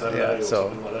 Friday, yeah, Saturday yeah. or So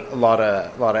something like that.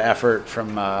 a lot of effort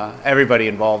from everybody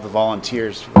involved, the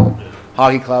volunteers,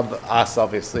 hockey club, us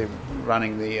obviously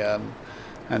running the,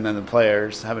 and then the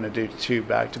players having to do 2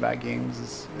 back-to-back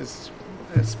games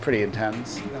is pretty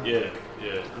intense. Yeah,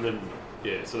 and then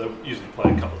so they usually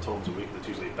play a couple of times a week. And it's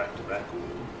usually back to back.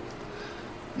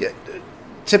 Yeah,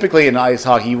 typically in ice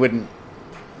hockey, you wouldn't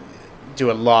do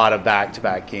a lot of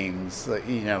back-to-back games. Like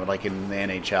in the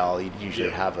NHL, you'd usually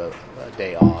have a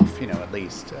day off, at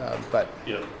least. But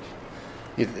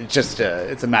it's just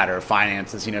it's a matter of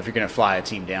finances. If you're going to fly a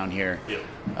team down here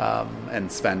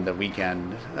and spend a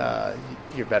weekend,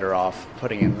 you're better off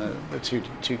putting in the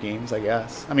two games, I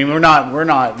guess. I mean,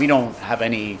 we don't have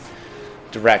any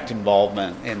direct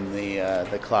involvement in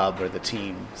the club or the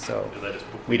team, so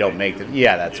we don't make the.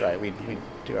 Yeah, that's right. We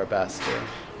do our best to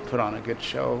put on a good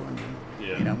show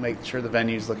and make sure the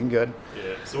venue's looking good.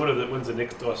 Yeah. So when's the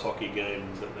next ice hockey game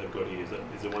that they've got here?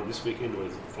 Is there one this weekend or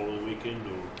is it the following weekend?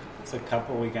 Or It's a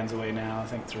couple weekends away now. I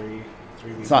think three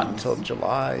weekends. It's not until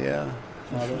July. Yeah.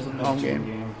 No, there's a home mid-June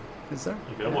game. Is there?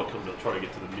 okay, I might come to try to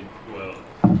get to the mid. Well,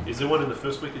 is there one in the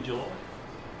first week of July?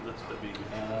 That'd be good.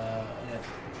 Yeah.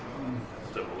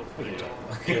 Let's have a look.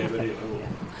 Yeah, but anyway, we'll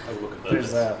have a look at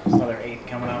those. There's another 8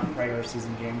 coming up, regular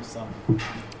season games. So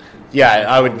Yeah,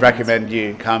 I would recommend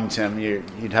you come, Tim.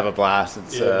 You'd have a blast.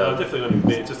 It's no, definitely going to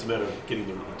be. It's just a matter of getting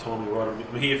the timing right.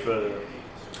 I'm here for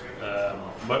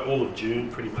all of June,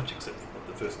 pretty much, except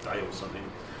for the first day or something.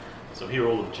 So I'm here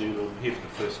all of June. I'm here for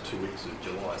the first 2 weeks of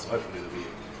July. So hopefully there'll be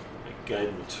a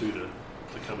game or 2 to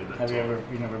come in that have time.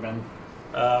 you've never been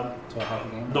to a hockey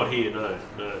game? Not here, no.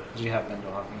 You have been to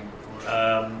a hockey game before.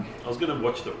 I was going to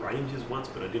watch the Rangers once,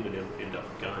 but I didn't end up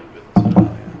going.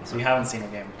 But So you haven't seen a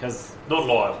game because not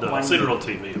live. No, When- I've seen it on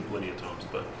TV plenty of times,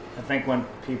 but I think when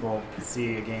people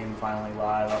see a game finally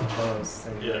live up close,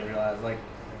 they realize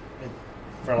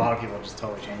for a lot of people it just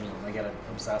totally changes them. They get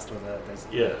obsessed with it.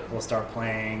 They'll start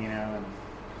playing, and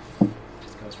it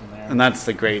just goes from there. and that's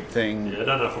the great thing. I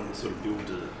don't know if I'm the sort of build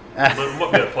to. I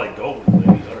might be able to play golf, maybe.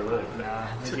 I don't know. Nah,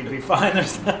 I think you'd be fine.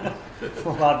 There's a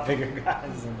lot bigger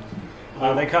guys.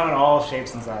 And, they come in all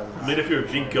shapes and sizes. I mean, if you're a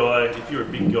big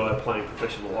guy playing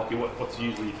professional hockey, what's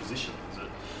usually your position? Is it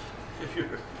if you're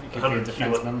You could be a 100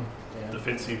 kilo defenseman. Yeah.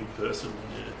 defensive person?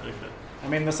 Yeah, okay. I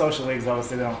mean, the social leagues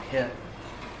obviously they don't hit.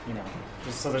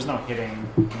 So there's no hitting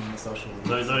in the social leagues.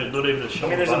 No, not even a shot. I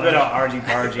mean, there's a bit of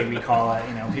argy-bargy, we call it.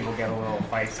 People get a little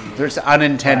feisty. There's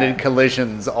unintended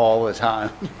collisions all the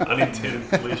time. unintended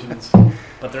collisions.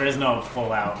 But there is no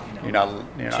full-out, You're not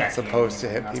checking, supposed to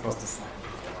you're hit not people. supposed to slam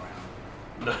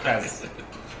people around. Because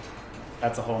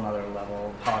that's a whole nother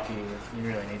level of hockey. You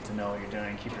really need to know what you're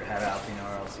doing. Keep your head up,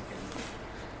 or else you can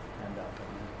end up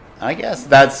in I guess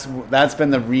that's been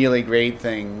the really great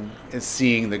thing is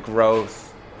seeing the growth.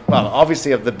 Well,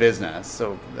 obviously of the business,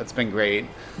 so that's been great,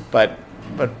 but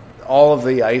all of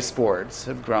the ice sports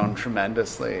have grown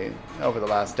tremendously over the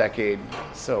last decade.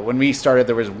 So when we started,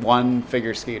 there was one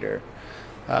figure skater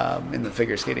in the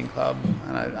figure skating club,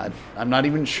 and I'm not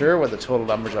even sure what the total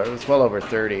numbers are. It's well over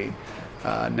 30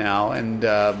 now, and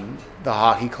the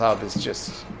hockey club has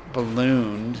just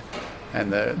ballooned.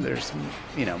 And there's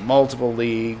multiple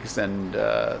leagues, and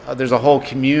there's a whole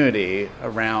community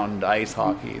around ice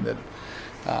hockey that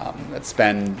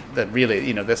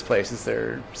really this place is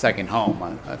their second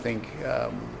home. I think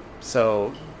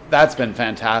so. That's been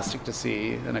fantastic to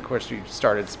see, and of course we've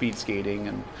started speed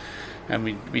skating and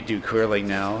we do curling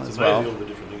now It's as amazing well. all the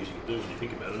different things you can do when you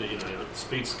think about it.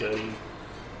 Speed skating,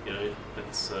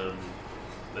 that's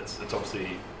obviously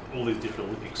all these different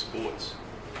Olympic sports.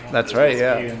 That's right.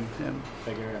 Yeah. Skating,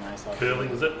 figure and ice hockey. Curling,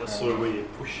 is that sort of where you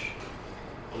push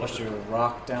Push your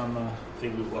rock down the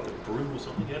thing with like a broom or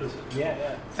something? How does it?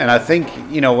 Yeah. And I think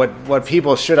what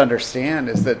people should understand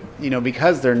is that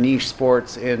because they're niche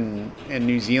sports in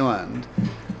New Zealand,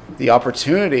 the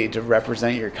opportunity to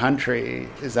represent your country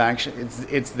is actually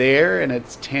it's there and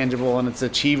it's tangible and it's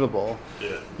achievable.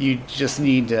 Yeah. You just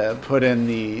need to put in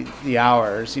the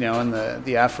hours, and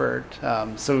the effort.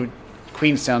 So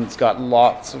Queenstown's got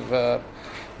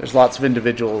there's lots of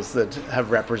individuals that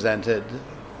have represented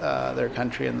their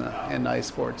country in ice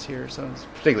sports here. So it's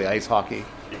particularly ice hockey.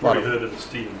 You've probably heard of the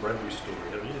Stephen Bradbury story,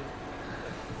 haven't you?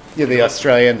 Yeah, the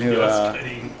Australian who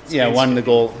won the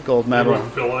gold medal.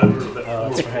 Everyone fell over,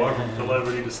 about 4 or 5 of them fell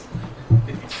over, and he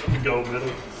got the gold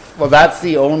medal. Well, that's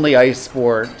the only ice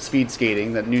sport, speed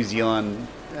skating, that New Zealand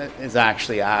is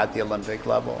actually at the Olympic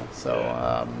level.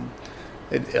 So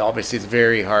it obviously it's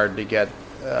very hard to get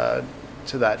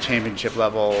to that championship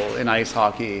level in ice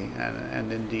hockey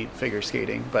and indeed figure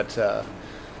skating. But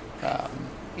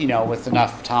with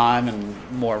enough time and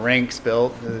more rinks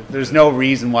built, there's no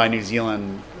reason why New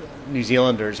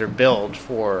Zealanders are built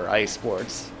for ice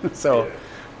sports. So,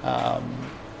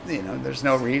 there's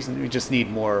no reason. We just need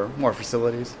more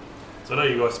facilities. So I know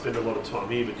you guys spend a lot of time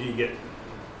here, but do you get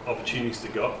opportunities to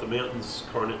go up the mountains,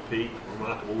 Coronet Peak,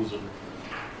 Remarkables, and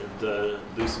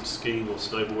do some skiing or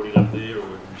snowboarding up there,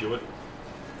 or enjoy it?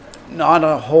 Not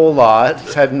a whole lot.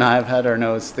 Ted and I have had our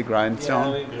nose to the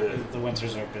grindstone. The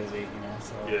winters are busy,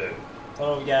 So. Yeah.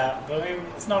 So but I mean,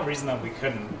 it's no reason that we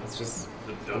couldn't. It's just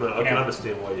I can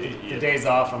understand why the days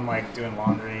off. I'm like doing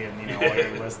laundry and all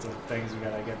your list of things we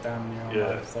gotta get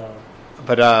done. So.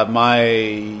 But my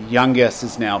youngest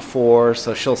is now 4,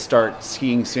 so she'll start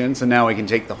skiing soon. So now we can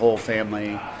take the whole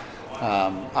family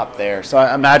up there. So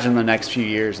I imagine the next few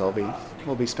years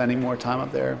we'll be spending more time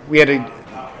up there. We had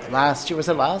last year. Was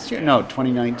it last year? No,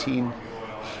 2019.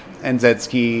 NZ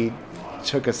Ski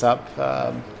took us up.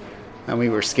 And we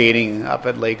were skating up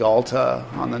at Lake Alta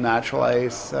on the natural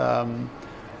ice,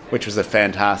 which was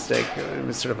fantastic. It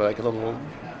was sort of like a little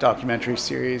documentary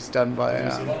series done by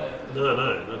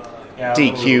No.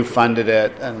 DQ funded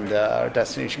it, and our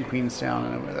destination Queenstown,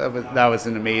 and that was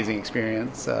an amazing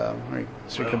experience. We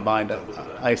sort of combined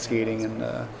ice skating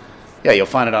and you'll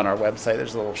find it on our website.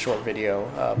 There's a little short video,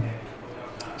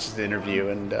 just an interview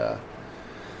and.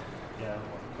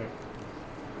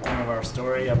 One of our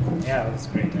story. It was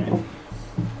great, man.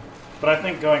 But I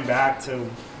think going back to,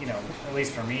 at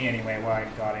least for me anyway, why I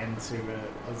got into it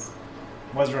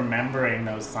was remembering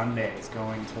those Sundays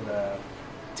going to the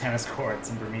tennis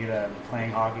courts in Bermuda and playing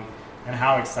hockey, and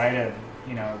how excited,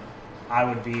 I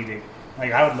would be to,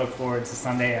 I would look forward to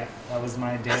Sunday. That was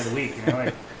my day of the week,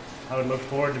 I would look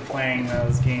forward to playing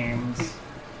those games.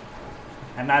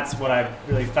 And that's what I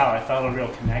really felt. I felt a real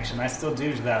connection. I still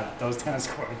do to those tennis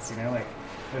courts,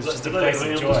 It was just a place of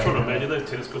joy. I'm just trying to imagine those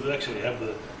tennis courts actually have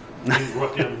the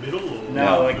right down the middle. Or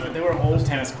no, they were old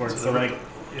tennis courts, so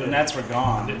the nets were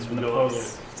gone. The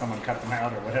posts, someone cut them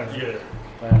out or whatever. Yeah.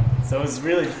 But so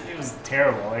it was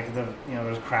terrible.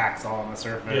 There's cracks all on the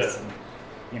surface,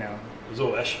 and it was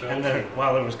all asphalt. And there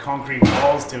was concrete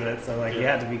walls to it, so you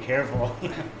had to be careful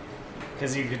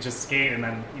because you could just skate and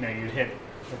then you'd hit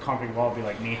the concrete wall,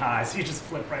 would be knee high, so you just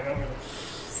flip right over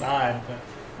the side, but.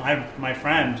 My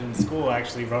friend in school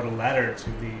actually wrote a letter to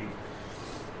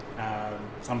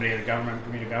somebody at the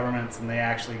Bermuda governments, and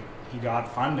he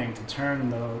got funding to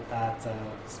turn that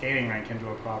skating rink into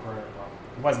a proper,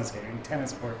 it wasn't skating,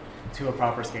 tennis court to a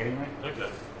proper skating rink.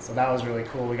 Okay. So that was really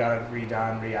cool. We got it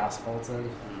redone, re-asphalted.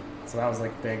 So that was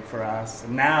big for us.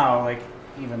 And now,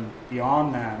 even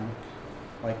beyond then,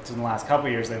 in the last couple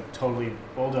of years, they've totally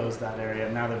bulldozed that area.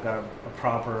 And now they've got a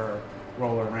proper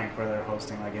roller rink where they're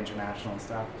hosting international and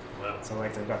stuff. Wow. So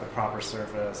they've got the proper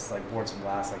surface, boards and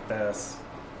glass like this.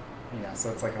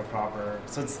 So it's a proper.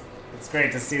 So it's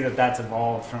great to see that that's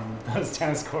evolved from those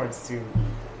tennis courts to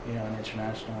an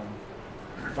international.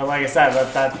 But like I said,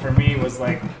 that for me was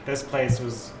this place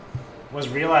was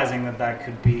realizing that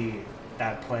could be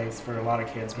that place for a lot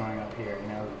of kids growing up here.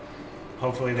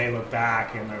 Hopefully they look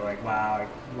back and they're wow, I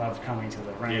love coming to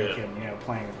the rink and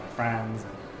playing with my friends.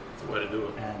 It's the way to do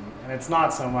it. And it's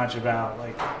not so much about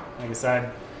like I said,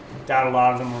 I doubt a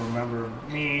lot of them will remember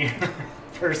me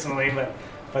personally,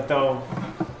 but they'll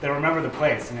remember the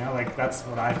place. That's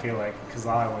what I feel like, because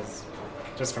I always,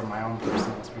 just from my own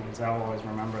personal experience, I'll always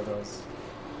remember those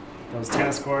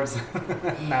tennis courts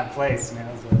in that place.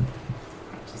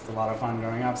 It's just a lot of fun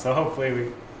growing up. So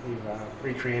hopefully we've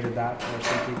recreated that for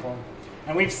some people,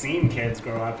 and we've seen kids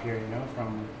grow up here.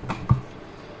 From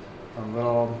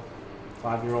little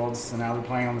 5-year-olds, and now they're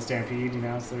playing on the Stampede.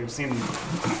 So we've seen.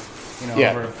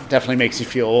 Over definitely makes you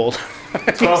feel old.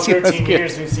 12, 13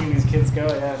 years we've seen these kids go,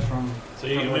 from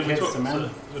kids to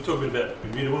men. We're talking about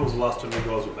Bermuda. When was the last time you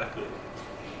guys were back there?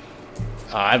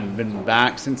 I haven't been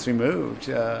back since we moved.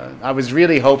 I was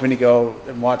really hoping to go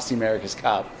and watch the America's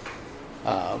Cup.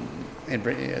 And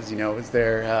as you know, I was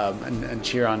there and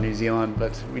cheer on New Zealand,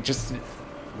 but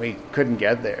we couldn't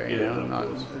get there.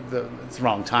 It's the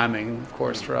wrong timing, of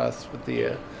course, for us with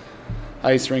the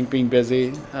ice rink being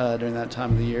busy during that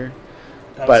time of the year.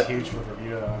 That was huge for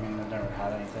Bermuda. I mean, they've never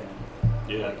had anything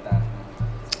like that.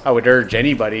 I would urge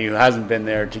anybody who hasn't been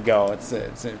there to go. It's a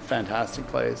fantastic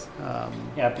place.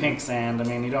 Pink sand. I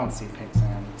mean, you don't see pink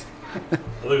sand.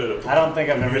 I don't think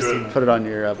I've ever seen it. Put it on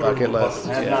your bucket list.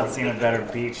 I have not seen a better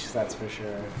beach, that's for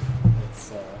sure.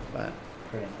 It's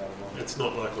pretty incredible. It's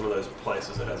not like one of those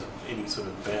places that has any sort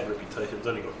of bad reputation. It's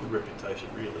only got good reputation,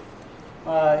 really.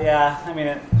 I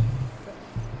mean,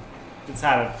 it's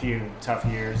had a few tough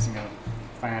years.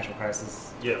 Financial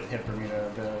crisis hit Bermuda a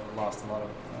bit, lost a lot of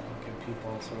good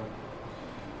people, sort of.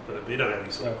 But you don't have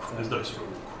any sort of, there's no sort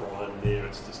of crime there.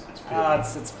 It's just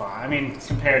it's fine. I mean,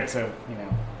 compared to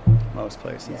most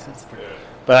places. Yeah, it's pretty.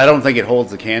 But I don't think it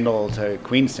holds a candle to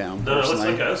Queenstown. No,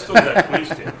 let's talk about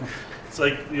Queenstown. It's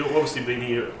like you've obviously been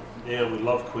here now. We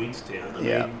love Queenstown. I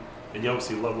mean, and you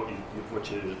obviously love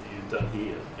what you've done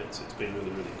here. It's been really,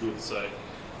 really good. So,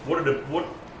 what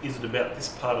is it about this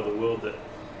part of the world that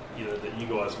that you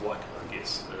guys like? I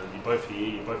guess you're both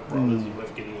here. You're both brothers. You're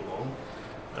both getting along.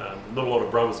 Not a lot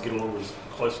of brothers get along as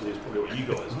closely as probably what you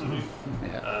guys do.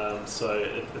 So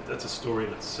that's a story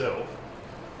in itself.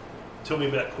 Tell me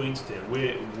about Queenstown.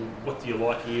 What do you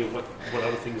like here? What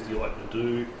other things do you like to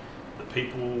do? The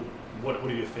people. What have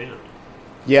you found?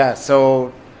 Yeah.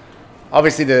 So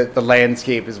obviously the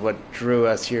landscape is what drew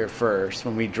us here first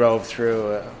when we drove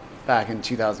through back in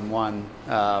 2001.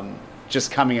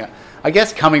 Just coming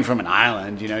from an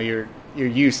island, you're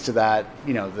used to that,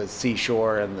 the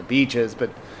seashore and the beaches, but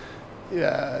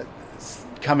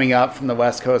coming up from the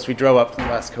West Coast, we drove up from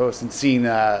the West Coast and seeing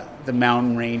the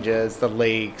mountain ranges, the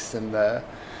lakes, and the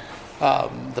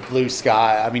blue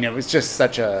sky. I mean, it was just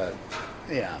such it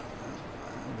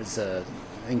was an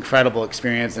incredible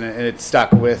experience, and it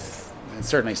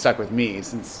certainly stuck with me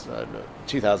since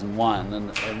 2001,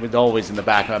 and it was always in the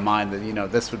back of my mind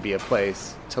that this would be a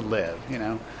place to live.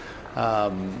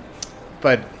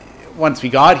 But once we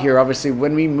got here, obviously,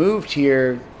 when we moved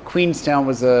here, Queenstown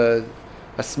was a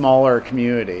smaller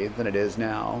community than it is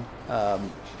now,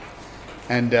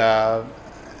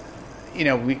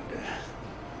 we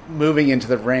moving into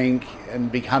the rink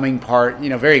and becoming part,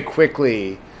 very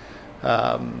quickly,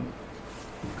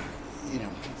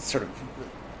 sort of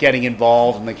getting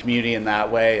involved in the community in that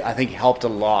way, I think helped a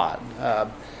lot.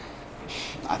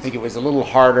 I think it was a little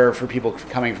harder for people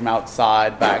coming from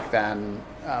outside back then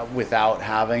without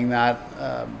having that,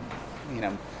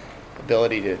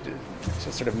 ability to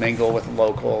sort of mingle with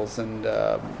locals. And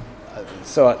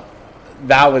so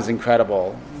that was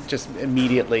incredible, just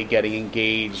immediately getting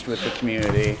engaged with the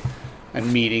community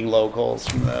and meeting locals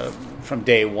from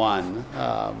day one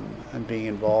and being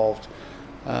involved.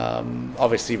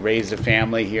 Obviously raised a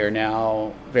family here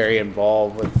now, very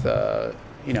involved with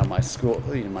my school,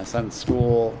 my son's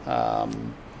school,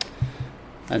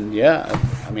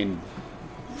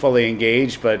 fully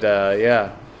engaged. But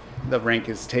the rink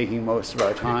is taking most of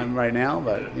our time right now.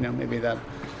 But maybe that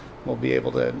we'll be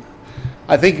able to.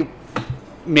 I think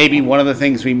maybe one of the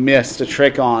things we missed a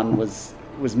trick on was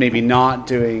maybe not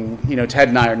doing. Ted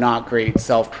and I are not great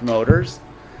self-promoters.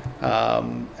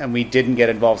 And we didn't get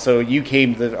involved. So you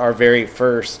came to our very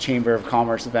first Chamber of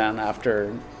Commerce event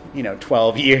after,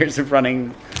 12 years of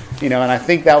running, and I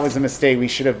think that was a mistake. We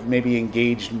should have maybe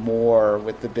engaged more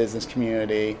with the business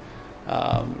community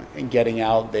and getting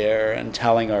out there and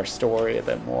telling our story a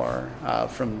bit more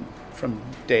from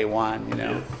day one,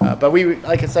 But we,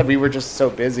 like I said, we were just so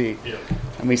busy,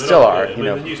 and we still are.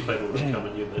 The newspaper was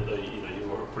coming in. You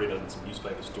were putting on some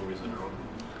newspaper stories that are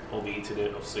on the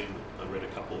internet. I read a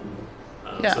couple.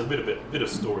 So a bit of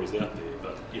stories out there,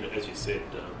 but as you said,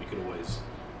 we could always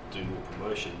do more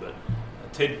promotion. But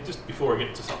Ted, just before I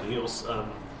get to something else,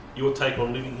 your take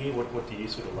on living here, what do you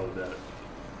sort of love about it?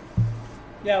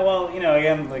 Yeah, well,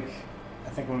 again, I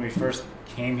think when we first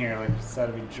came here, we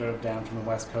we drove down from the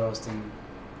West Coast, and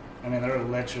I mean, there were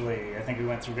literally, I think we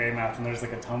went through Greymouth, and there's a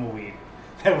tumbleweed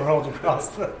that rolled across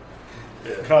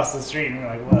the street, and we're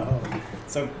like, whoa.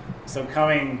 So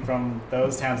coming from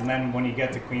those towns, and then when you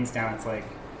get to Queenstown, it's like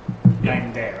night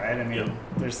and day, right? I mean,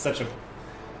 there's such a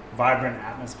vibrant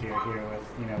atmosphere here with,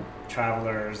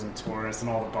 travelers and tourists and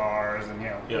all the bars, and,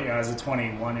 as a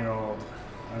 21-year-old,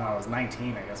 I was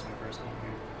 19, I guess, when I first came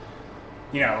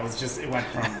here. It went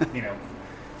from,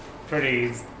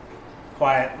 pretty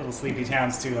quiet little sleepy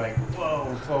towns to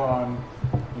whoa, full on,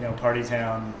 party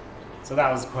town. So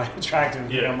that was quite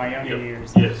attractive. You know, my younger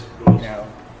years. Yes, of course.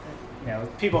 You know,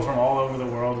 people from all over the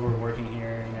world were working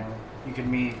here. You know, you could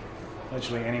meet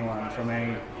literally anyone from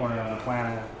any corner of the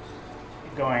planet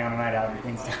going on a night out in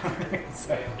Queenstown.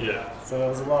 So it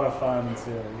was a lot of fun to,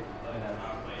 you know.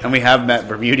 And we have met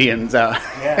Bermudians out.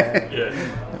 Yeah.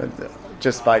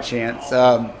 Just by chance.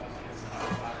 So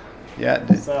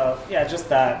just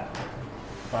that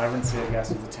vibrancy, I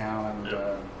guess, of the town, and you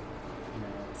know,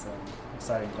 it's an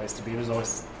exciting place to be. There's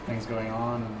always things going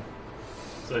on.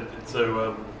 And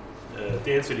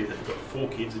Dan said you've got 4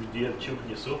 kids. Do you have children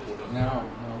yourself or not? No.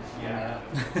 Yeah.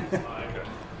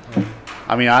 Okay.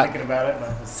 I mean, thinking about it,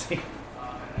 but we'll see.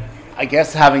 I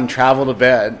guess having traveled a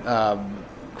bit,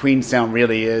 Queenstown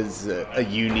really is a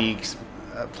unique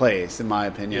place, in my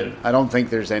opinion. Yeah. I don't think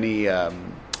there's any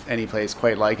place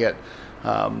quite like it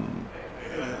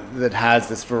that has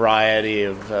this variety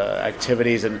of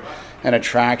activities and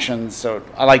attractions. So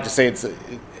I like to say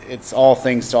it's all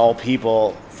things to all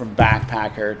people, from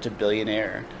backpacker to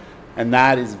billionaire, and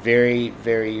that is very,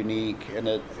 very unique, and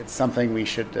it's something we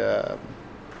should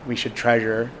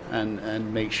treasure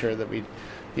and make sure that we,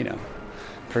 you know,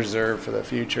 preserve for the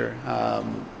future.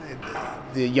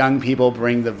 The young people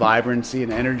bring the vibrancy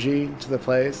and energy to the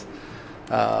place,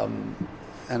 and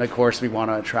of course we want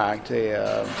to attract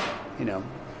a you know,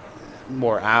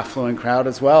 more affluent crowd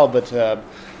as well. But I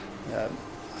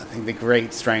think the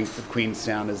great strength of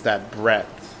Queenstown is that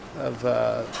breadth of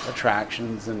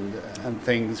attractions and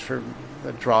things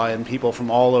that draw in people from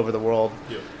all over the world.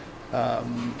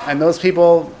 And those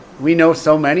people, we know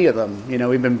so many of them. You know,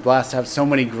 we've been blessed to have so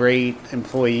many great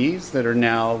employees that are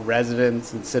now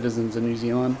residents and citizens of New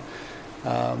Zealand,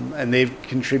 and they've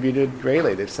contributed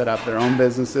greatly. They've set up their own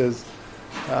businesses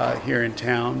here in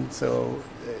town. So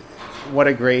what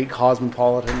a great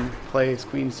cosmopolitan place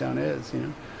Queenstown is.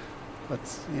 You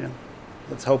know,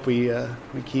 let's hope we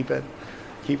keep it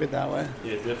that way.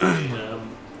 Yeah, definitely.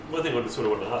 One thing I sort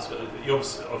of want to ask, you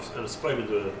obviously, I've spoken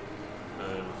to,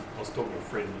 I was talking to a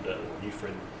friend, a new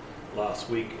friend, last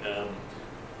week.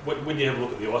 When you have a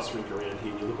look at the ice rink around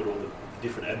here, and you look at all the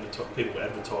different people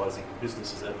advertising,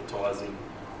 businesses advertising,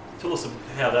 tell us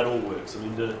how that all works. I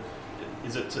mean,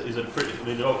 is it pretty? I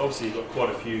mean, obviously you've got quite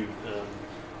a few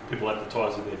people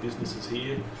advertising their businesses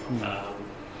here.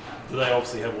 Do they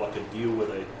obviously have like a deal where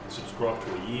they subscribe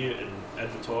to a year and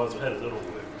advertise? How does that all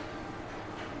work?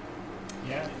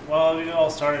 Yeah, well, it all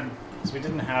started because we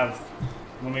didn't have,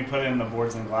 when we put in the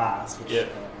boards and glass, which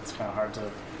it's kind of hard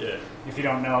to, if you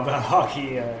don't know about hockey,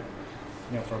 you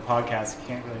know, for a podcast, you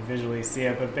can't really visually see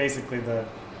it, but basically the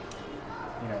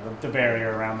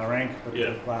barrier around the rink with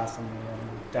the glass and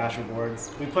the dasher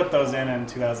boards, we put those in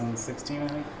 2016, I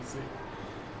think.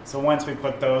 So once we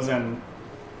put those in,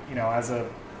 you know, as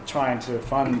trying to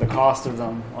fund the cost of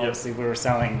them, obviously we were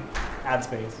selling ad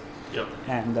space.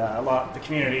 And the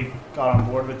community got on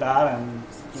board with that, and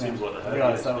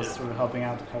realized that was sort of helping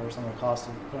out to cover some of the cost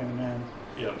of putting them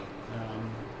in.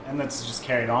 And that's just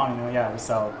carried on. You know, we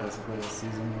sell it basically a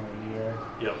season or a year.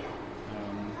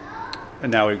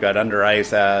 And now we've got under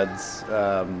ice ads,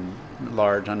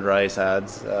 large under ice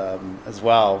ads as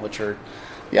well, which are,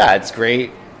 it's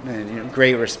great, and, you know,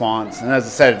 great response. And as I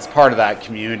said, it's part of that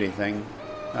community thing.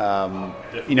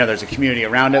 You know, there's a community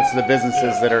around it, so the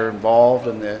businesses that are involved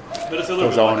and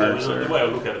those owners. The way I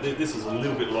look at it, this is a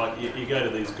little bit like you go to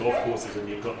these golf courses and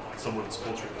you've got someone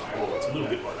sponsoring the hole. It's a little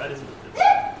bit like that, isn't it?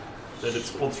 That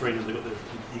it's sponsoring, and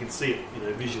you can see it, you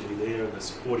know, visually there, and they're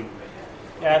supporting.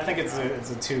 Yeah, I think it's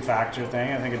a two-factor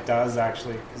thing. I think it does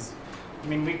actually, because I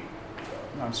mean,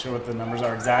 I'm not sure what the numbers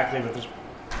are exactly, but there's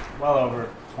well over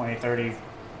 20, 30,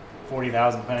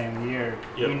 40,000 depending on the year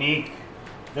unique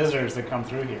visitors that come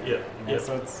through here. You know?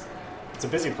 So it's a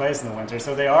busy place in the winter.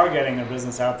 So they are getting their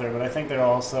business out there, but I think they're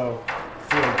also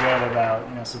feel good about,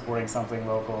 you know, supporting something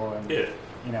local and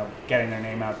you know, getting their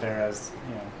name out there as,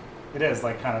 you know, it is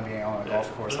like kind of being on a golf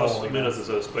course. I spoke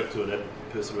to a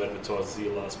person who advertised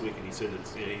here last week, and he said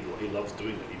it's, you know, he loves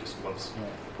doing it. He just loves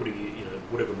putting, you know,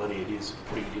 whatever money it is,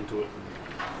 putting it into it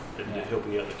and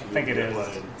helping out the community. I think it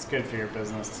is. It's good for your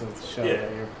business to show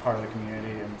that you're part of the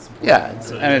community and support.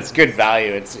 And it's good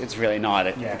value. It's really not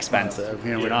expensive.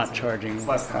 You know, we're not charging. It's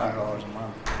less than $100 a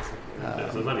month.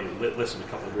 So it's only less than a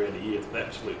couple of grand a year. It's the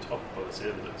absolute top by the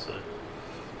sound of it. So.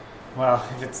 Well,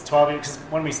 if it's 12 years,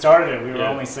 because when we started it, we were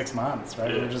only 6 months,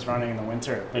 right? We were just running in the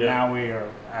winter. But now we are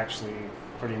actually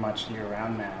pretty much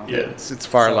year-round now. It's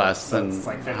far less than it's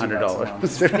like $100.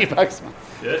 It's $50 a month.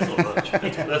 That's not much.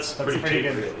 That's pretty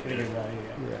good, cheap, really. pretty good value.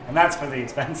 And that's for the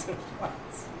expensive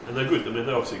ones. And they're good. I mean,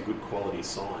 they're obviously good quality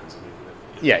signs. I mean,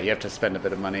 Yeah, you have to spend a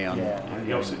bit of money on. you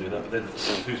obviously do that, but then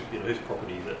whose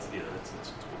property that's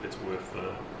it's worth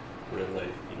whatever they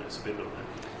spend on that.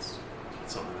 It's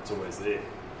something that's always there.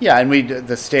 Yeah, and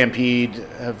the Stampede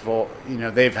have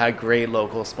they've had great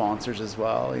local sponsors as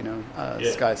well.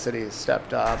 Sky City has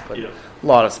stepped up, but a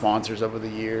lot of sponsors over the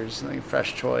years, like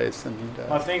Fresh Choice, and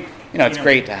I think it's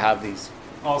great to have these.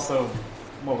 Also,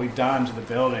 what we've done to the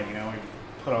building, we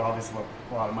put obviously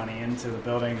a lot of money into the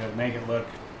building to make it look,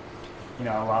 a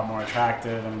lot more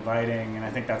attractive and inviting, and I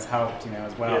think that's helped,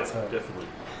 as well definitely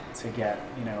to get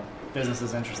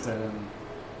businesses interested in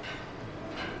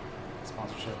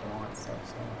sponsorship and all that stuff.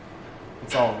 So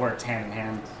it's all worked hand in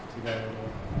hand together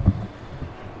to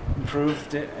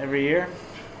improve it every year.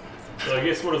 So I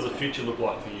guess what does the future look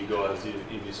like for you guys?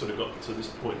 You sort of got to this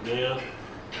point now.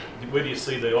 Where do you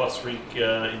see the ice rink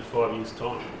in 5 years'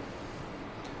 time?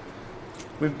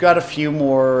 We've got a few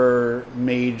more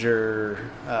major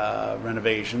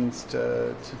renovations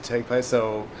to take place.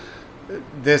 So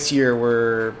this year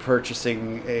we're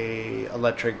purchasing a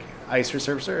electric ice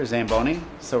resurfacer, a Zamboni.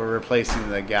 So we're replacing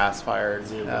the gas-fired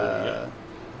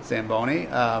Zamboni.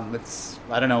 It's,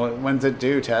 I don't know, when's it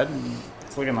due, Ted?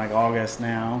 It's looking like August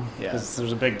now. Because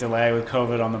there's a big delay with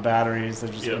COVID on the batteries.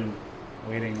 They've just been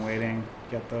waiting to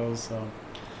get those. So,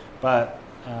 but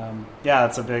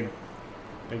it's a big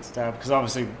step, because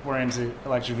obviously we're into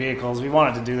electric vehicles. We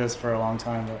wanted to do this for a long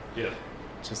time, but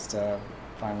just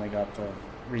finally got the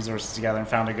resources together and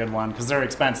found a good one, because they're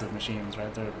expensive machines,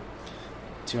 right? They're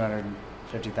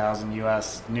 $250,000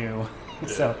 US new.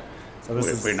 So this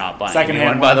is we're not buying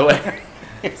secondhand one, by the way.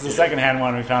 It's the secondhand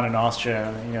one we found in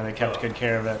Austria. They kept good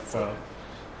care of it. So,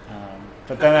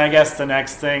 but then I guess the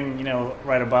next thing,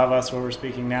 right above us where we're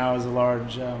speaking now, is a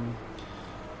large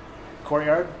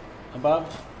courtyard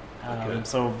above.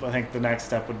 So I think the next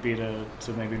step would be to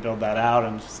maybe build that out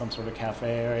into some sort of cafe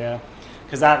area,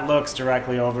 because that looks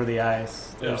directly over the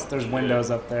ice. There's windows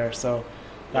up there, so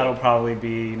that'll probably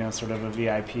be sort of a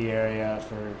VIP area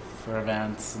for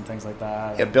events and things like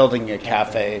that. Yeah, building a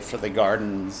cafe for the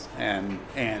gardens and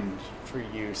for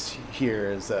use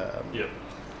here is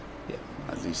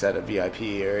as you said, a VIP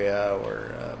area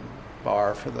or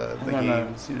bar for the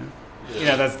games.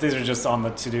 These are just on the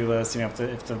to-do list.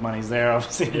 If the money's there,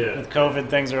 obviously. With COVID,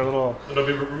 things are a little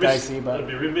dicey. But I'd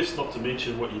be remiss not to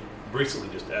mention what you recently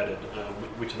just added,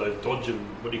 which are those Dodgem.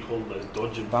 What do you call them? Those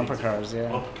Dodgem bumper things? cars,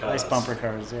 Bumper cars. Nice bumper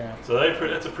cars, yeah. So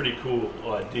that's a pretty cool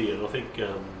idea, and I think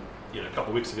a couple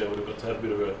of weeks ago we got to have a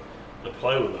bit of a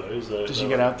play with those. Did you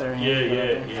get out there?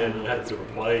 Yeah. And I had a bit of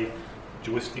a play,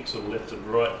 joysticks on left and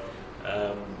right.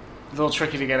 A little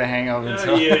tricky to get a hang of.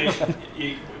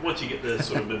 Once you get the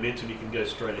sort of momentum, you can go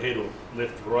straight ahead or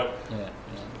left, right,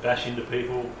 bash into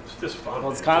people. It's just fun.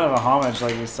 Well, it's kind of a homage,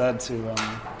 like we said, to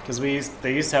because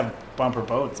they used to have bumper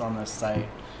boats on this site.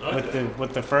 Okay.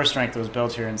 With the first rink that was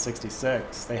built here in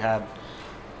 '66, they had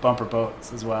bumper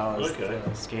boats as well as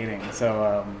skating.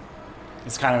 So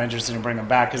it's kind of interesting to bring them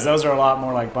back, because those are a lot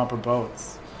more like bumper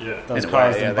boats. Yeah. Those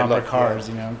cars than bumper cars,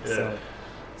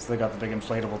 So they got the big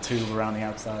inflatable tube around the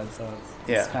outside, so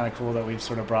it's kind of cool that we've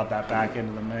sort of brought that back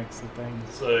into the mix of things.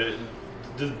 So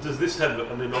does this have,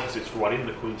 I mean, obviously it's right in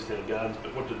the Queenstown Gardens,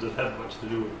 but what does it have much to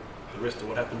do with the rest of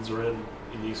what happens around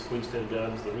in these Queenstown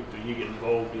Gardens, the rink? Do you get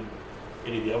involved in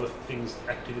any of the other things,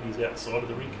 activities outside of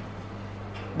the rink?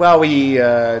 Well, we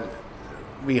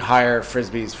hire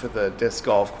frisbees for the disc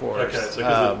golf course. Okay,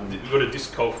 so we've got a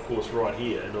disc golf course right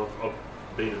here, and I've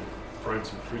been and thrown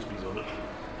some frisbees on it.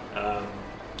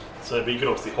 But you can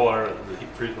obviously hire or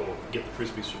get the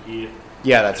frisbees from here.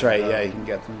 Yeah, that's right. You can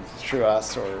get them through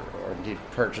us, or indeed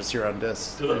purchase your own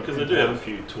discs. Because they do have a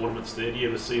few tournaments there. Do you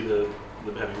ever see them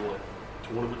having like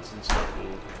tournaments and stuff?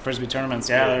 Frisbee tournaments,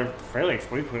 they're fairly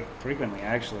frequently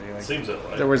actually. Seems that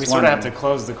way. We sort of have to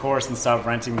close the course and stop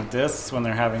renting the discs when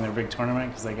they're having their big tournament,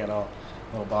 because they get all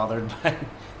a little bothered by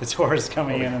the tourists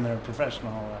coming in and their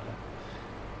professional.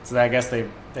 So I guess they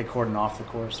cordon off the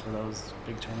course for those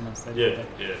big tournaments. Yeah.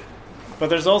 But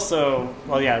there's also,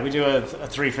 we do a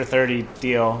 3 for $30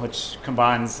 deal, which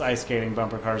combines ice skating,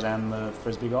 bumper cars, and the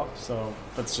frisbee golf. So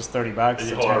that's just $30. And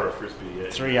you hire a frisbee,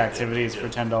 3 activities for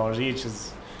 $10 each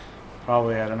is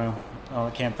probably, I don't know.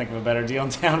 I can't think of a better deal in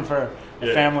town for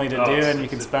a family to do, and you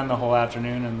can spend the whole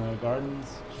afternoon in the gardens.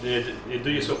 Yeah,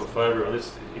 do yourself a favour on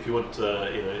this if you want.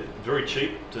 Very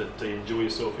cheap to enjoy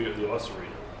yourself here at the ice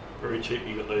arena. Very cheap.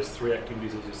 You got those 3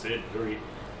 activities, as you said. Very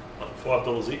like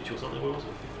 $5 each or something. What was it?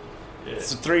 Yeah.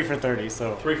 It's 3 for $30.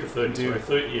 So 3 for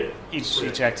 $30.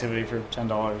 Each activity for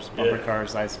 $10. Bumper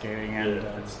cars, ice skating, and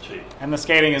that's cheap. And the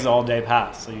skating is all day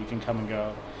pass, so you can come and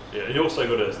go Yeah, and you also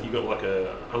got like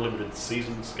a unlimited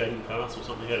season skating pass or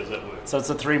something. How does that work? So it's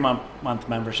a 3-month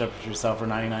membership for yourself for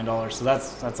 $99. So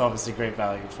that's obviously great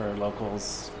value for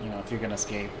locals. If you're going to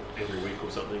skate Every week or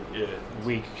something. Yeah.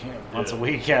 Once a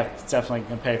week. Yeah, it's definitely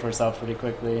going to pay for itself pretty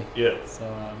quickly. Yeah.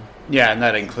 So. Yeah, and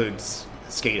that includes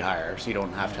skate hire, so you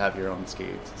don't have to have your own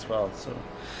skates as well. So.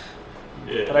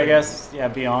 Yeah. But I guess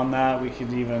beyond that,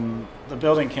 the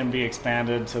building can be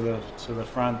expanded to the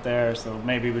front there. So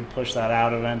maybe we'd push that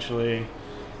out eventually,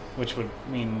 which would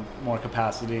mean more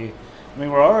capacity. I mean,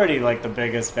 we're already like the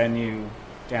biggest venue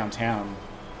downtown,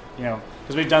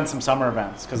 because we've done some summer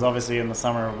events. Because obviously in the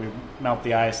summer we melt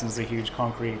the ice and it's a huge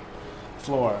concrete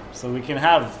floor, so we can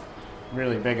have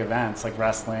really big events like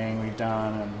wrestling. We've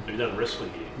done Have you done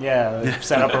wrestling here? Yeah, they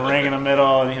set up a ring in the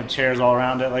middle and you have chairs all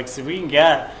around it. Like, so we can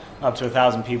get up to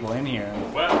 1,000 people in here.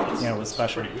 Wow, with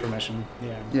special permission.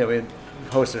 Yeah, we had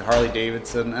hosted Harley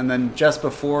Davidson, and then just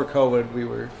before COVID, we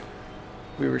were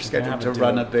scheduled to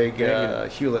run a big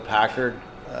Hewlett Packard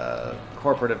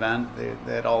corporate event. They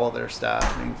had all of their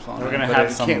staff being flown. We're gonna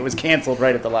have it was canceled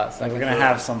right at the last second. We're gonna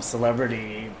have some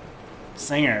celebrity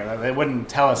singer. They wouldn't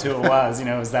tell us who it was. It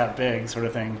was that big sort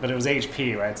of thing. But it was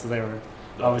HP, right? So they were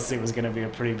obviously it was going to be a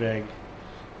pretty big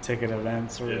ticket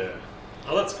event. Yeah.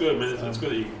 Oh, that's good, man. It's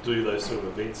good that you can do those sort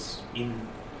of events in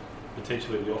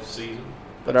potentially the off season.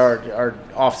 But our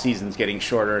off season's getting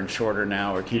shorter and shorter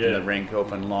now. We're keeping the rink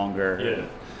open longer. Yeah.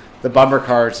 The bumper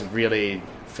cars have really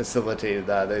facilitated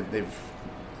that.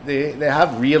 They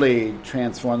have really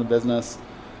transformed the business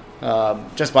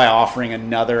just by offering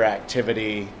another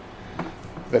activity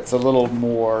that's a little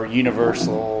more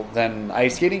universal than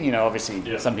ice skating.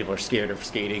 Obviously some people are scared of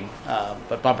skating,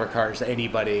 but bumper cars,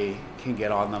 anybody can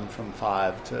get on them from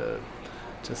 5 to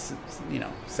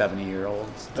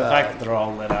 70-year-olds. The fact that they're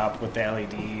all lit up with the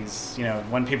LEDs,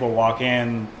 when people walk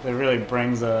in, it really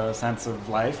brings a sense of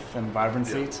life and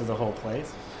vibrancy to the whole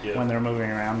place when they're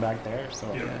moving around back there. So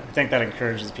I think that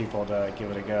encourages people to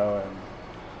give it a go, and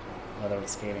whether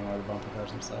it's skating or the bumper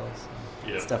cars themselves.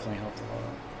 It's definitely helped a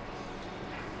lot.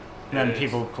 And then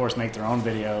people, of course, make their own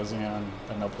videos, and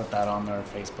then they'll put that on their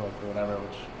Facebook or whatever,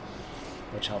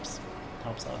 which helps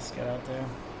us get out there.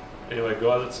 Anyway,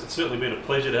 guys, it's certainly been a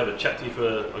pleasure to have a chat to you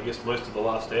for, I guess, most of the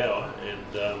last hour, and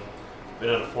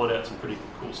been able to find out some pretty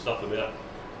cool stuff about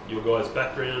your guys'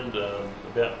 background,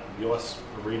 about the ice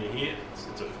arena here.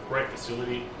 It's a great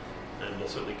facility, and I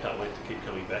certainly can't wait to keep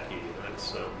coming back here. I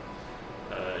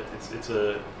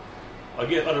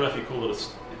don't know if you call it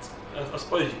I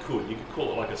suppose you could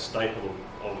call it like a staple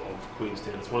of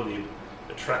Queenstown. It's one of the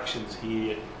attractions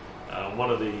here,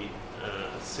 one of the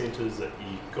centres that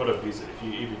you got to visit if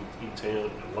you're even in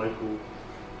town and local.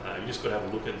 You just got to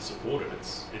have a look and support it.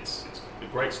 It's a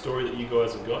great story that you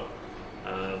guys have got,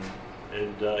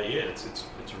 it's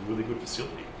a really good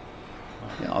facility.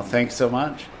 Thanks so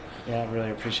much. Yeah, I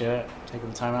really appreciate it. Taking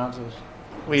the time out to.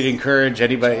 We'd encourage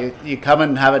anybody, you come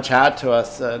and have a chat to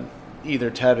us.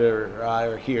 Either Ted or I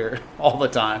are here all the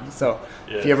time. So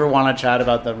if you ever want to chat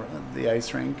about the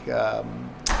ice rink,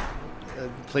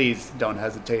 please don't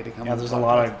hesitate to come. Yeah, there's a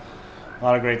lot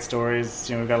of great stories.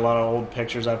 We've got a lot of old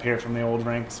pictures up here from the old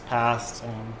rinks past.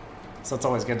 So it's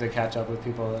always good to catch up with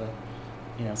people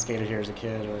that skated here as a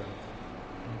kid or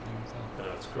anything. So.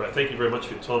 That's great. Thank you very much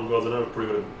for your time, guys. I know we've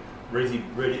probably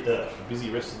got a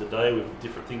busy rest of the day with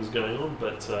different things going on,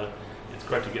 but it's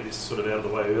great to get this sort of out of the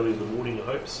way early in the morning, I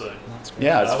hope. So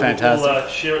yeah, it's fantastic. We'll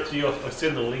share it to you. I'll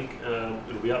send the link.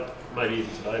 It'll be up maybe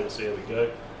even today. We'll see how we go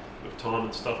with time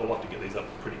and stuff. I like to get these up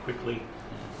pretty quickly.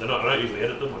 I don't usually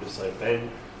edit them. I just say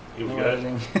bang, here we go.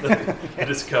 They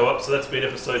just go up. So that's been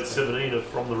episode 17 of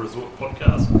From the Resort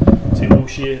podcast. Tim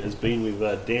Wilshire has been with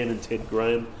Dan and Ted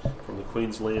Graham from the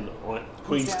Queenstown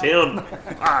Queenstown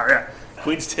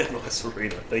Ice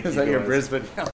Arena. Thank you, Is that guys. your Brisbane?